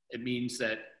 It means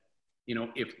that,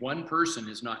 if one person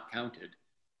is not counted,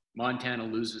 Montana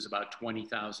loses about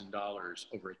 $20,000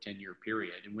 over a 10-year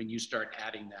period. And when you start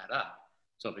adding that up,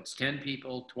 so if it's 10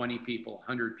 people, 20 people,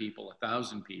 100 people,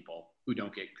 1,000 people who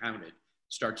don't get counted, it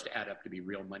starts to add up to be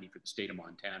real money for the state of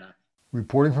Montana.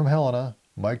 Reporting from Helena,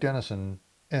 Mike Dennison,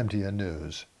 MTN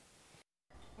News.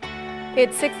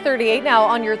 It's 6:38 now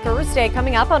on your Thursday.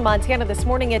 Coming up on Montana this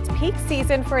morning, it's peak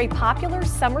season for a popular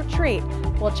summer treat.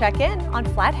 We'll check in on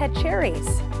flathead cherries.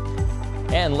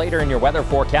 And later in your weather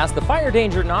forecast, the fire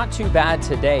danger not too bad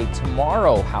today.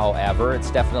 Tomorrow, however, it's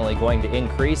definitely going to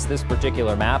increase. This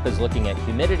particular map is looking at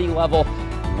humidity level,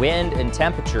 wind, and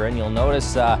temperature, and you'll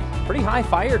notice pretty high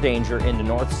fire danger into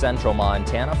north central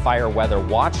Montana. Fire weather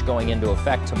watch going into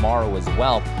effect tomorrow as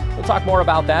well. We'll talk more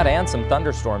about that and some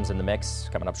thunderstorms in the mix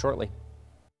coming up shortly.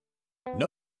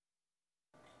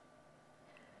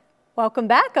 Welcome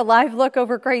back. A live look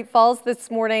over Great Falls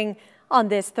this morning on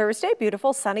this Thursday.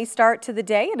 Beautiful sunny start to the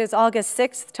day. It is August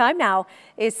 6th. Time now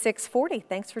is 6:40.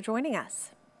 Thanks for joining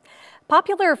us.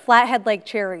 Popular Flathead Lake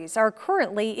cherries are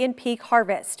currently in peak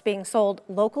harvest, being sold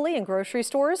locally in grocery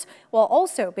stores while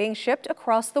also being shipped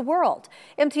across the world.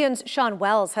 MTN's Sean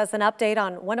Wells has an update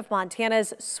on one of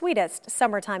Montana's sweetest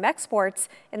summertime exports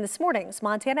in this morning's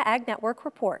Montana Ag Network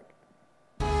report.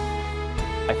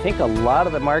 I think a lot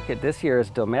of the market this year is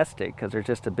domestic because there's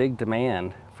just a big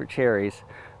demand for cherries,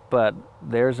 but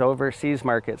there's overseas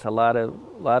markets. A lot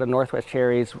of Northwest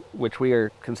cherries, which we are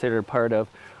considered part of,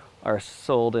 are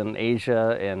sold in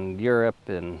Asia and Europe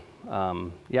and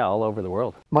all over the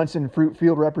world. Munson Fruit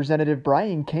Field Representative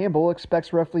Brian Campbell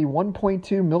expects roughly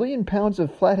 1.2 million pounds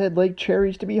of Flathead Lake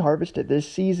cherries to be harvested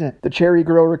this season. The Cherry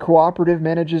Grower Cooperative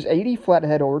manages 80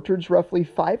 flathead orchards, roughly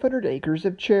 500 acres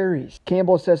of cherries.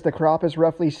 Campbell says the crop is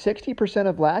roughly 60%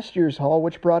 of last year's haul,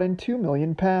 which brought in 2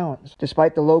 million pounds.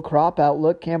 Despite the low crop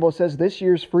outlook, Campbell says this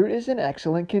year's fruit is in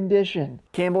excellent condition.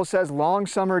 Campbell says long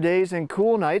summer days and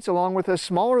cool nights, along with a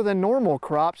smaller than normal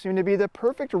crop, seem to be the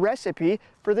perfect recipe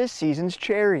for this season's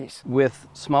cherries. With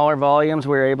smaller volumes,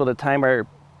 we're able to time our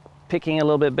picking a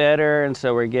little bit better, and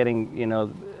so we're getting,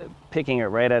 picking it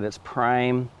right at its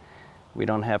prime. we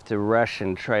don't have to rush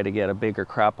and try to get a bigger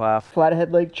crop off.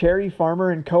 Flathead Lake cherry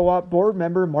farmer and co-op board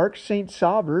member Mark St.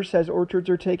 Sauber says orchards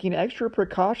are taking extra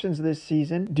precautions this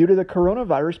season due to the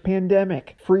coronavirus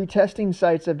pandemic. Free testing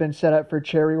sites have been set up for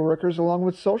cherry workers along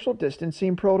with social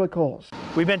distancing protocols.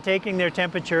 We've been taking their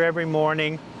temperature every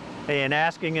morning and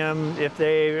asking them if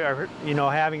they are,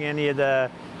 having any of the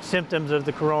symptoms of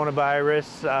the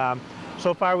coronavirus.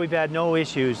 So far, we've had no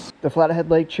issues. The Flathead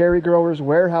Lake Cherry Growers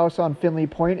Warehouse on Finley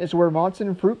Point is where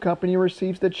Monson Fruit Company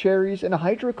receives the cherries and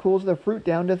hydro-cools the fruit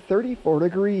down to 34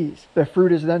 degrees. The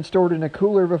fruit is then stored in a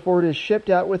cooler before it is shipped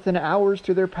out within hours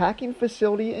to their packing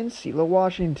facility in Selah,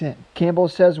 Washington. Campbell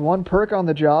says one perk on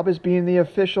the job is being the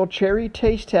official cherry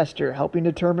taste tester, helping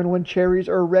determine when cherries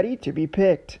are ready to be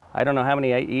picked. I don't know how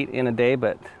many I eat in a day,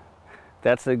 but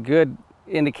that's a good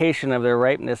indication of their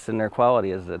ripeness and their quality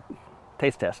is the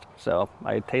taste test. So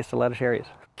I taste a lot of cherries.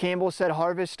 Campbell said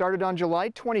harvest started on July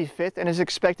 25th and is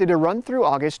expected to run through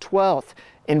August 12th.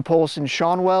 In Polson,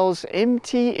 Sean Wells,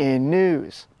 MTN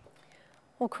News.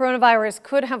 Well, coronavirus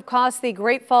could have cost the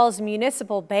Great Falls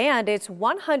Municipal Band its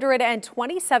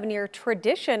 127-year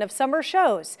tradition of summer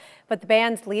shows, but the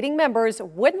band's leading members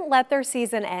wouldn't let their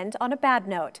season end on a bad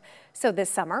note. So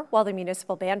this summer, while the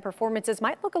municipal band performances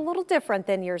might look a little different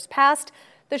than years past,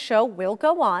 the show will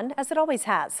go on as it always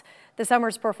has. The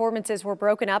summer's performances were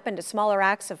broken up into smaller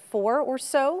acts of 4 or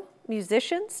so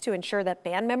musicians to ensure that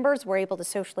band members were able to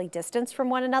socially distance from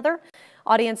one another.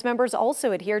 Audience members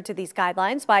also adhered to these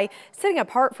guidelines by sitting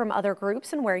apart from other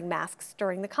groups and wearing masks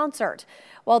during the concert.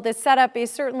 While this setup is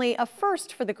certainly a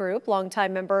first for the group,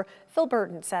 longtime member Phil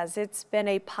Burton says it's been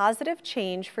a positive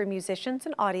change for musicians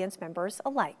and audience members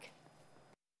alike.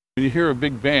 When you hear a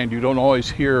big band, you don't always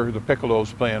hear the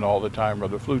piccolos playing all the time or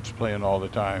the flutes playing all the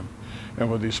time.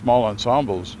 And with these small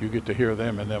ensembles, you get to hear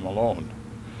them and them alone.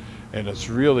 And it's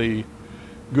really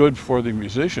good for the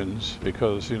musicians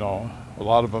because, a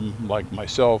lot of them, like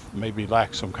myself, maybe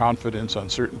lack some confidence on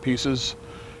certain pieces,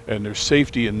 and there's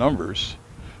safety in numbers.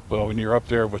 Well, when you're up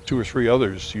there with 2 or 3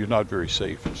 others, you're not very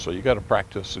safe. So you got to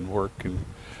practice and work and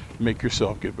make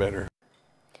yourself get better.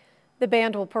 The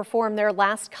band will perform their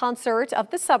last concert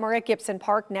of the summer at Gibson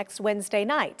Park next Wednesday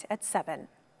night at 7.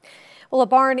 Well, a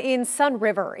barn in Sun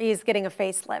River is getting a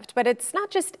facelift, but it's not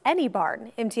just any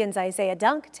barn. MTN's Isaiah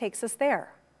Dunk takes us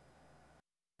there.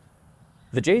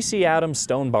 The J.C. Adams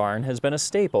Stone Barn has been a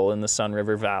staple in the Sun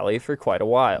River Valley for quite a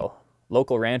while.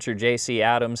 Local rancher J.C.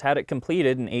 Adams had it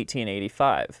completed in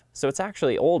 1885, so it's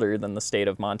actually older than the state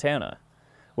of Montana.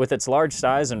 With its large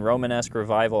size and Romanesque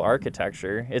revival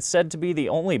architecture, it's said to be the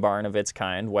only barn of its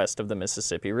kind west of the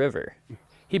Mississippi River.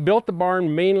 He built the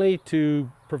barn mainly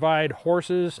to provide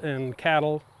horses and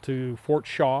cattle to Fort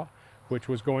Shaw, which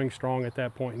was going strong at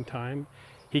that point in time.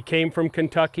 He came from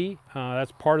Kentucky.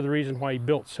 That's part of the reason why he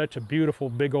built such a beautiful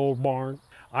big old barn.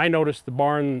 I noticed the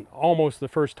barn almost the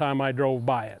first time I drove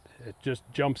by it. It just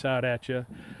jumps out at you.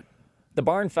 The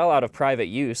barn fell out of private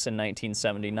use in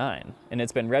 1979, and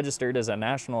it's been registered as a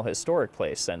National Historic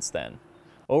Place since then.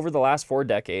 Over the last 4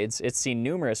 decades, it's seen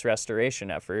numerous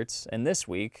restoration efforts, and this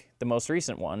week, the most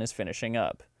recent one is finishing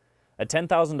up. A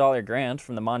 $10,000 grant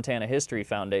from the Montana History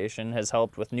Foundation has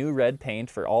helped with new red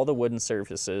paint for all the wooden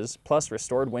surfaces, plus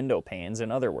restored window panes and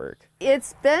other work.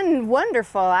 It's been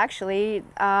wonderful, actually.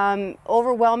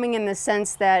 Overwhelming in the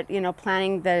sense that,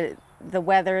 planning the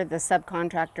weather, the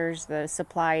subcontractors, the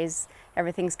supplies,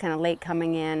 everything's kind of late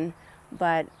coming in,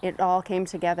 but it all came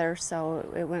together, so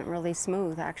it went really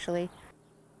smooth, actually.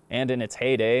 And in its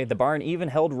heyday, the barn even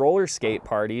held roller skate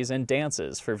parties and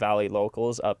dances for Valley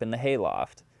locals up in the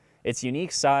hayloft. Its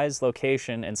unique size,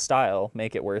 location, and style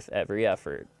make it worth every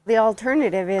effort. The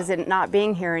alternative is it not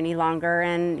being here any longer,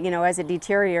 and as it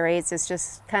deteriorates, it's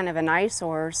just kind of an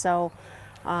eyesore. So,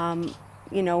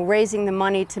 raising the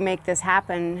money to make this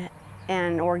happen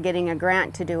or getting a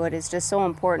grant to do it is just so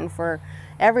important for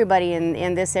everybody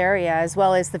in this area, as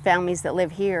well as the families that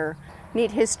live here.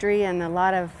 Neat history and a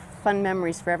lot of fun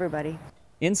memories for everybody.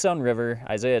 In Sun River,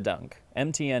 Isaiah Dunk,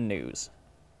 MTN News.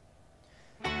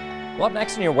 Well, up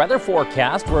next in your weather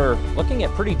forecast, we're looking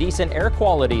at pretty decent air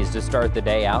qualities to start the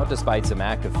day out, despite some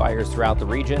active fires throughout the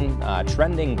region,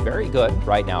 trending very good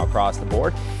right now across the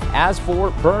board. As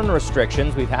for burn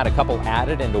restrictions, we've had a couple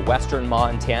added into western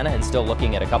Montana and still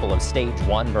looking at a couple of stage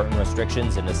 1 burn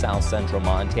restrictions into south central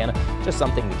Montana. Just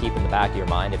something to keep in the back of your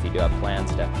mind if you do have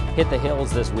plans to hit the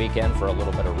hills this weekend for a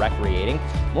little bit of recreating.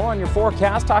 More on your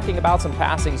forecast, talking about some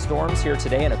passing storms here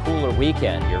today and a cooler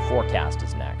weekend. Your forecast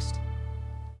is next.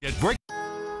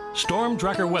 Storm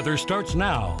Tracker weather starts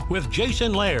now with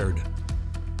Jason Laird.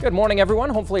 Good morning,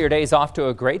 everyone. Hopefully your day's off to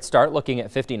a great start. Looking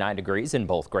at 59 degrees in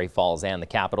both Great Falls and the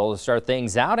capital to start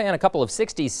things out, and a couple of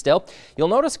 60s still. You'll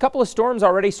notice a couple of storms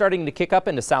already starting to kick up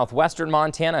into southwestern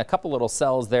Montana. A couple little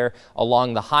cells there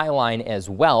along the High Line as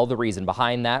well. The reason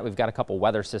behind that, we've got a couple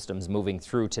weather systems moving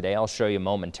through today. I'll show you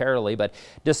momentarily. But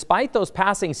despite those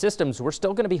passing systems, we're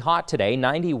still going to be hot today.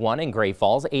 91 in Great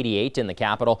Falls, 88 in the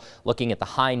capital. Looking at the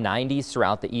high 90s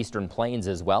throughout the eastern plains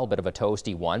as well. Bit of a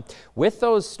toasty one. With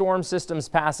those storm systems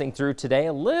passing through today,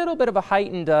 a little bit of a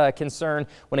heightened concern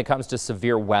when it comes to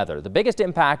severe weather. The biggest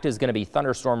impact is going to be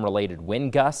thunderstorm related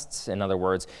wind gusts. In other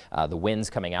words, the winds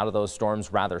coming out of those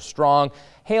storms rather strong.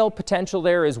 Hail potential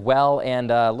there as well,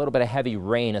 and a little bit of heavy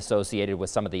rain associated with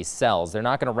some of these cells. They're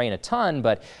not going to rain a ton,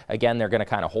 but again, they're going to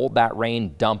kind of hold that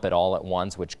rain, dump it all at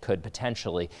once, which could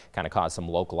potentially kind of cause some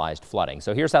localized flooding.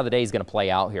 So here's how the day is going to play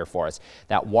out here for us.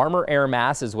 That warmer air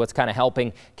mass is what's kind of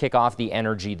helping kick off the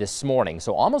energy this morning.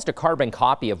 So almost a carbon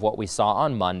copy of what we saw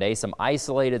on Monday. Some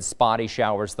isolated spotty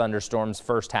showers, thunderstorms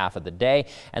first half of the day,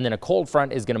 and then a cold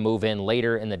front is going to move in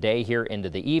later in the day here into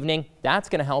the evening. That's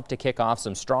going to help to kick off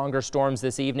some stronger storms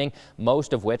this evening,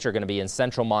 most of which are going to be in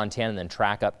central Montana and then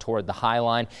track up toward the High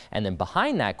Line. And then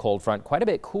behind that cold front, quite a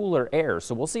bit cooler air.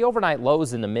 So we'll see overnight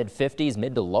lows in the mid 50s,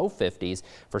 mid to low 50s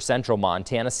for central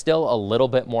Montana. Still a little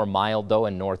bit more mild though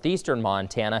in northeastern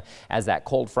Montana, as that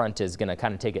cold front is going to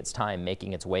kind of take its time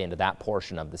making its way into that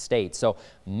portion of the state. So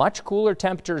much cooler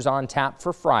temperatures on tap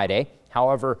for Friday.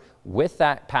 However, with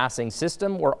that passing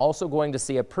system, we're also going to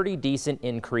see a pretty decent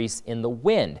increase in the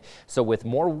wind. So with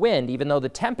more wind, even though the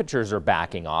temperatures are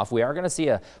backing off, we are going to see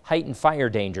a heightened fire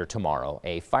danger tomorrow.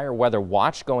 A fire weather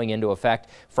watch going into effect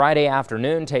Friday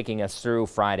afternoon, taking us through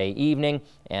Friday evening.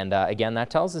 And again, that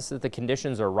tells us that the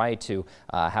conditions are right to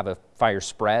have a fire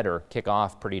spread or kick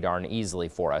off pretty darn easily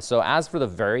for us. So as for the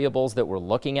variables that we're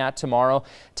looking at tomorrow,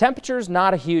 temperatures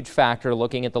not a huge factor,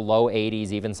 looking at the low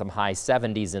 80s, even some high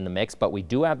 70s in the mix, but we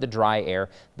do have the dry air.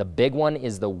 The big one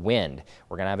is the wind.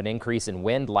 We're going to have an increase in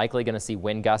wind, likely going to see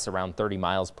wind gusts around 30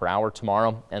 miles per hour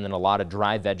tomorrow, and then a lot of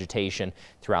dry vegetation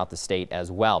throughout the state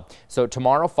as well. So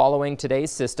tomorrow, following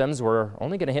today's systems, we're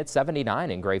only going to hit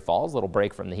 79 in Great Falls, little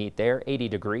break from the heat there, 80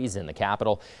 degrees in the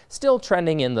capital, still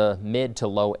trending in the mid to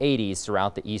low 80s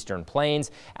throughout the eastern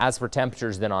plains. As for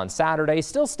temperatures then on Saturday,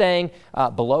 still staying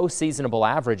below seasonable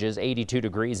averages, 82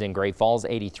 degrees in Great Falls,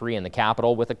 83 in the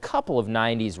capital, with a couple of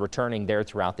 90s returning there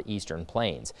throughout the eastern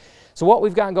plains. So what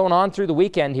we've got going on through the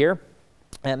weekend here,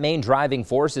 that main driving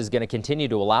force is going to continue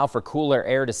to allow for cooler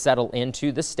air to settle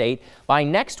into the state. By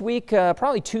next week,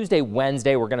 probably Tuesday,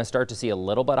 Wednesday, we're going to start to see a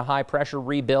little bit of high pressure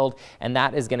rebuild, and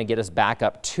that is going to get us back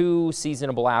up to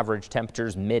seasonable average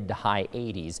temperatures, mid to high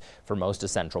 80s for most of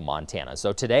central Montana.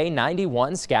 So today,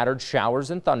 91, scattered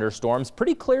showers and thunderstorms,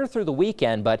 pretty clear through the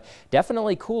weekend, but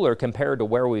definitely cooler compared to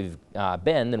where we've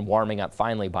been, then warming up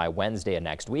finally by Wednesday of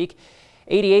next week.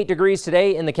 88 degrees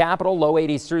today in the capital, low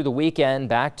 80s through the weekend,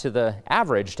 back to the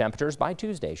average temperatures by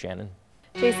Tuesday. Shannon.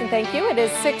 Jason, thank you. It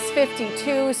is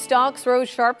 6:52. Stocks rose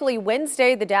sharply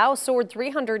Wednesday. The Dow soared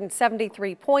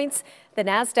 373 points. The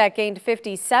Nasdaq gained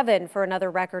 57 for another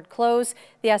record close.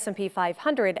 The S&P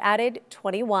 500 added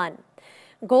 21.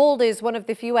 Gold is one of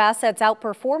the few assets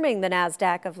outperforming the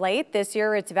Nasdaq of late. This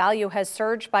year, its value has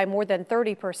surged by more than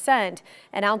 30%.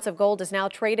 An ounce of gold is now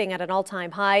trading at an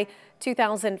all-time high,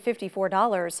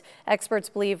 $2,054. Experts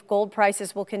believe gold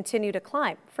prices will continue to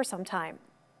climb for some time.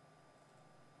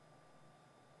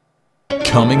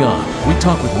 Coming on, we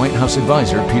talk with White House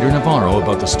advisor Peter Navarro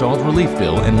about the stalled relief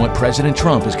bill and what President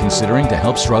Trump is considering to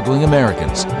help struggling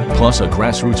Americans. Plus, a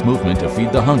grassroots movement to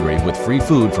feed the hungry with free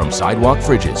food from sidewalk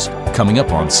fridges. Coming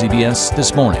up on CBS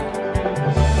This Morning.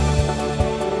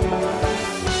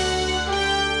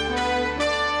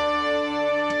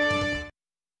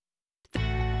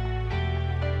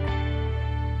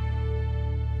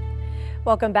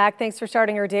 Welcome back. Thanks for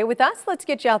starting our day with us. Let's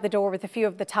get you out the door with a few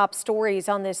of the top stories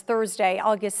on this Thursday,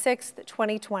 August 6th,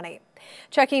 2020.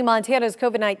 Checking Montana's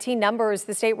COVID-19 numbers,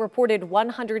 the state reported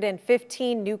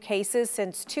 115 new cases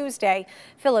since Tuesday.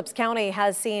 Phillips County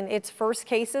has seen its first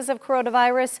cases of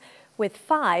coronavirus, with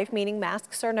 5, meaning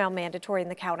masks are now mandatory in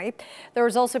the county. There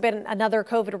has also been another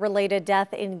COVID-related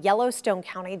death in Yellowstone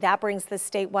County. That brings the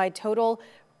statewide total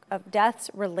of deaths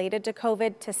related to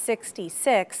COVID to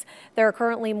 66. There are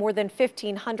currently more than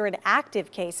 1,500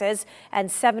 active cases, and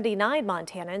 79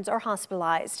 Montanans are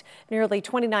hospitalized. Nearly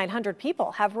 2,900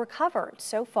 people have recovered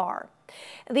so far.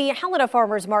 The Helena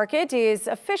Farmers Market is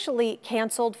officially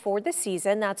canceled for the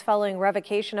season. That's following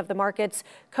revocation of the market's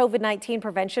COVID-19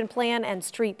 prevention plan and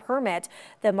street permit.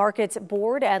 The market's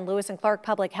board and Lewis and Clark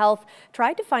Public Health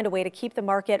tried to find a way to keep the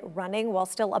market running while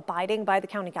still abiding by the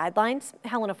county guidelines.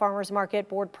 Helena Farmers Market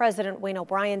Board President Wayne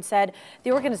O'Brien said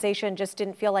the organization just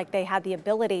didn't feel like they had the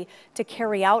ability to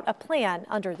carry out a plan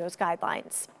under those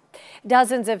guidelines.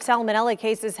 Dozens of salmonella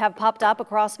cases have popped up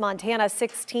across Montana.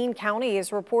 16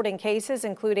 counties reporting cases,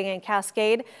 including in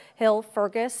Cascade, Hill,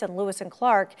 Fergus, and Lewis and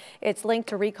Clark. It's linked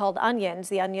to recalled onions.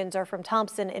 The onions are from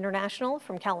Thompson International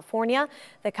from California.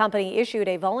 The company issued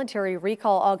a voluntary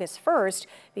recall August 1st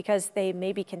because they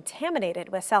may be contaminated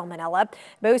with salmonella.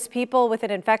 Most people with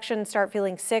an infection start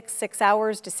feeling sick 6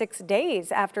 hours to 6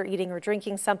 days after eating or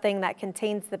drinking something that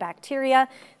contains the bacteria.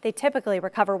 They typically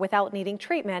recover without needing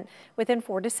treatment within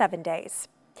 4 to 7 days.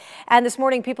 And this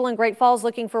morning, people in Great Falls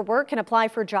looking for work can apply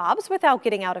for jobs without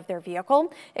getting out of their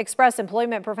vehicle. Express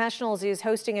Employment Professionals is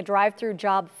hosting a drive-through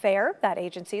job fair. That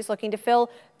agency is looking to fill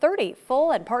 30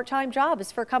 full and part-time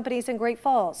jobs for companies in Great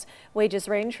Falls. Wages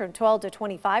range from $12 to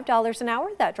 $25 an hour.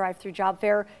 That drive-through job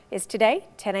fair is today,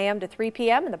 10 a.m. to 3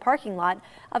 p.m. in the parking lot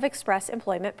of Express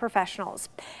Employment Professionals.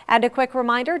 And a quick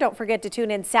reminder, don't forget to tune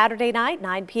in Saturday night,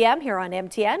 9 p.m. here on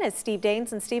MTN as Steve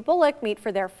Daines and Steve Bullock meet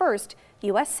for their first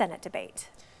U.S. Senate debate.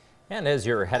 And as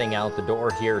you're heading out the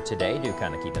door here today, do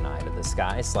kind of keep an eye to the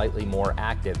sky. Slightly more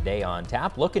active day on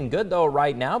tap. Looking good though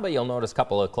right now, but you'll notice a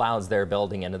couple of clouds there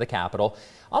building into the capital.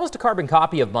 Almost a carbon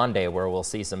copy of Monday, where we'll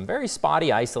see some very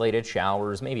spotty isolated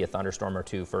showers, maybe a thunderstorm or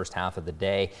two first half of the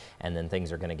day, and then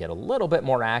things are going to get a little bit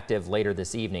more active later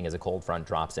this evening as a cold front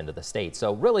drops into the state.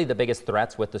 So really the biggest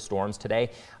threats with the storms today,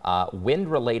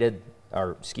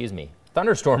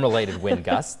 thunderstorm-related wind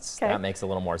gusts. Okay. That makes a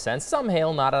little more sense. Some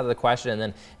hail not out of the question, and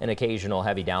then an occasional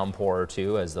heavy downpour or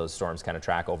two as those storms kind of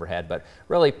track overhead, but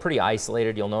really pretty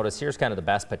isolated. You'll notice here's kind of the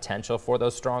best potential for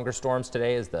those stronger storms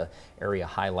today is the area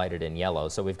highlighted in yellow.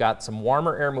 So we've got some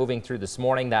warmer air moving through this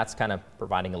morning. That's kind of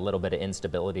providing a little bit of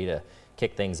instability to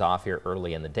kick things off here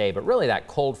early in the day. But really that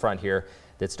cold front here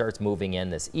that starts moving in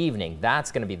this evening, that's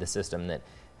going to be the system that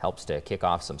helps to kick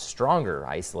off some stronger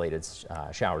isolated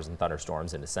showers and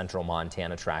thunderstorms into central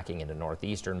Montana, tracking into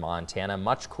northeastern Montana.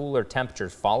 Much cooler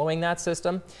temperatures following that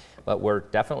system, but we're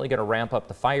definitely going to ramp up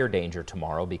the fire danger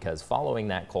tomorrow because following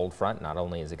that cold front, not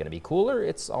only is it going to be cooler,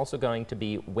 it's also going to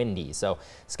be windy. So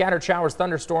scattered showers,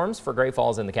 thunderstorms for Great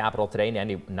Falls in the capital today,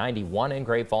 91 in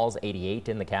Great Falls, 88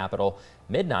 in the capital,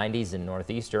 mid-90s in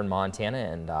northeastern Montana,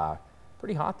 and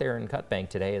pretty hot there in Cut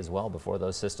Bank today as well before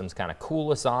those systems kind of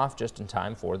cool us off just in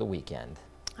time for the weekend.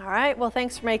 All right. Well,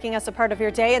 thanks for making us a part of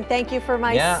your day, and thank you for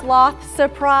my sloth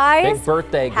surprise. Big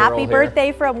birthday girl. Happy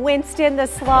birthday from Winston the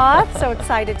sloth. So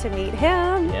excited to meet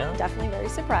him. Yeah. Definitely very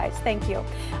surprised. Thank you.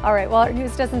 All right. Well, our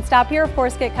news doesn't stop here. Of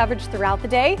course, get coverage throughout the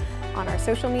day on our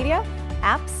social media,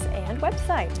 apps, and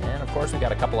website. And of course, we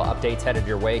got a couple of updates headed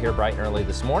your way here bright and early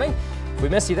this morning. If we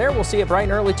miss you there, we'll see you bright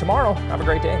and early tomorrow. Have a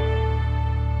great day.